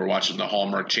feel like you were watching the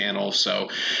Hallmark Channel. So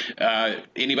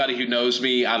anybody who knows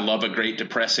me, I love a great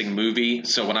depressing movie.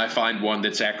 So when I find one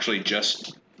that's actually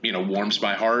just, warms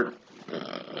my heart,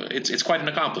 it's quite an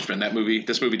accomplishment.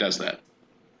 This movie does that.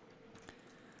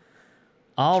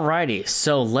 Alrighty,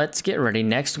 so let's get ready.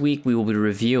 Next week we will be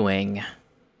reviewing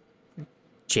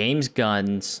James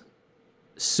Gunn's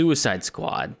Suicide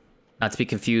Squad. Not to be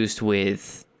confused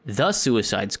with The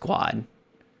Suicide Squad,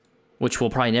 which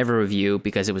we'll probably never review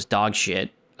because it was dog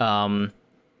shit. But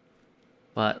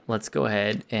let's go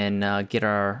ahead and get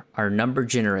our number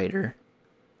generator,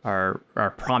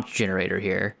 our prompt generator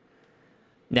here.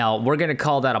 Now, we're going to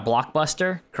call that a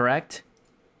blockbuster, correct?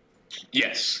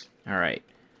 Yes. All right.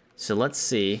 So let's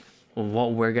see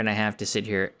what we're going to have to sit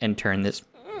here and turn this,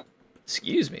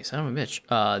 excuse me, son of a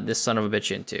bitch, this son of a bitch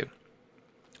into.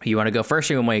 You want to go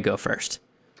first, or you want me to go first?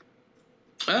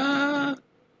 Go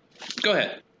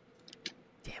ahead.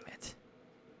 Damn it.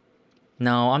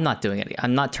 No, I'm not doing it.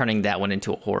 I'm not turning that one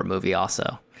into a horror movie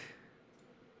also.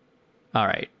 All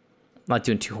right. I'm not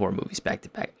doing 2 horror movies back to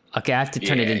back. Okay, I have to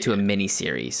turn it into a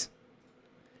mini-series.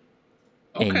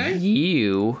 Okay. And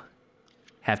you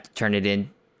have to turn it in...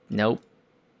 Nope.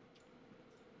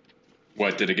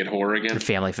 What, did it get horror again?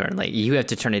 Family friendly. You have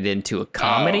to turn it into a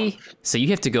comedy. Oh. So you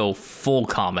have to go full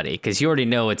comedy, because you already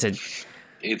know that's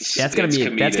gonna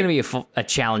be a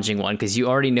challenging one, because you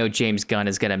already know James Gunn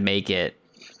is gonna make it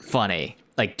funny,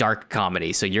 like dark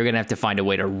comedy. So you're gonna have to find a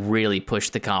way to really push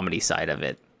the comedy side of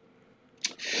it.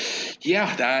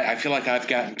 Yeah, I feel like I've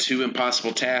gotten 2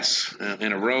 impossible tasks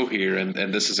in a row here,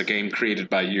 and this is a game created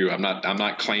by you. I'm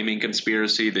not claiming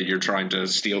conspiracy that you're trying to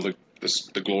steal the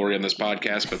glory on this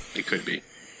podcast, but it could be.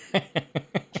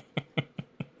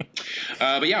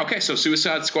 But yeah, okay, so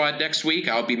Suicide Squad next week.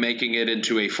 I'll be making it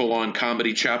into a full-on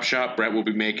comedy chop shop. Brett will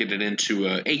be making it into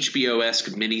a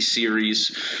HBO-esque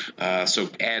miniseries, so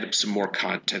add some more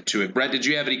content to it. Brett, did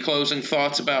you have any closing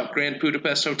thoughts about Grand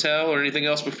Budapest Hotel or anything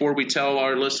else before we tell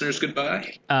our listeners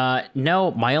goodbye?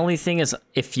 No, my only thing is,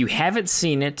 if you haven't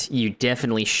seen it, you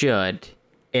definitely should.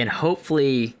 And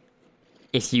hopefully,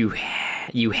 if you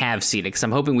you have seen it, because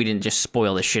I'm hoping we didn't just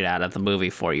spoil the shit out of the movie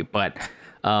for you. But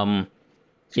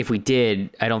if we did,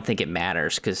 I don't think it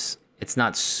matters, because it's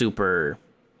not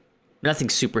nothing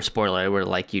super spoiler where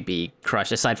like you'd be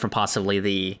crushed, aside from possibly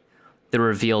the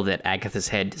reveal that Agatha's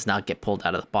head does not get pulled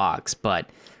out of the box. But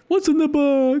what's in the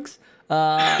box?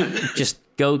 Just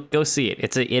go see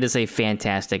it. It is a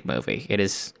fantastic movie.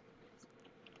 It's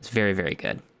very, very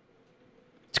good.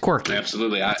 It's quirky.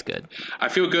 Absolutely. It's good. I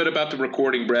feel good about the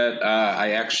recording, Brett.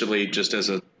 I actually, just as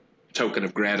a token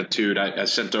of gratitude, I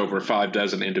sent over 5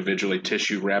 dozen individually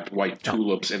tissue-wrapped white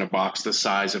tulips in a box the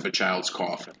size of a child's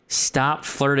coffin. Stop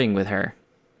flirting with her.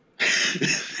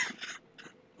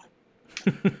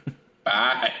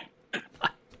 Bye.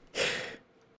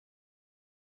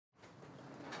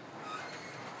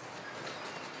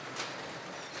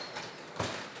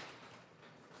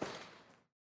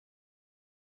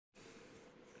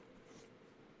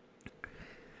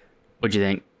 What'd you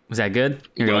think? Was that good?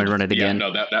 You're going to run it again?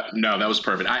 Yeah, that was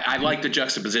perfect. I like the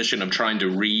juxtaposition of trying to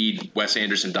read Wes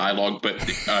Anderson dialogue, but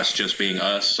us just being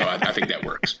us. So I think that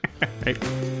works.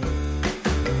 Right.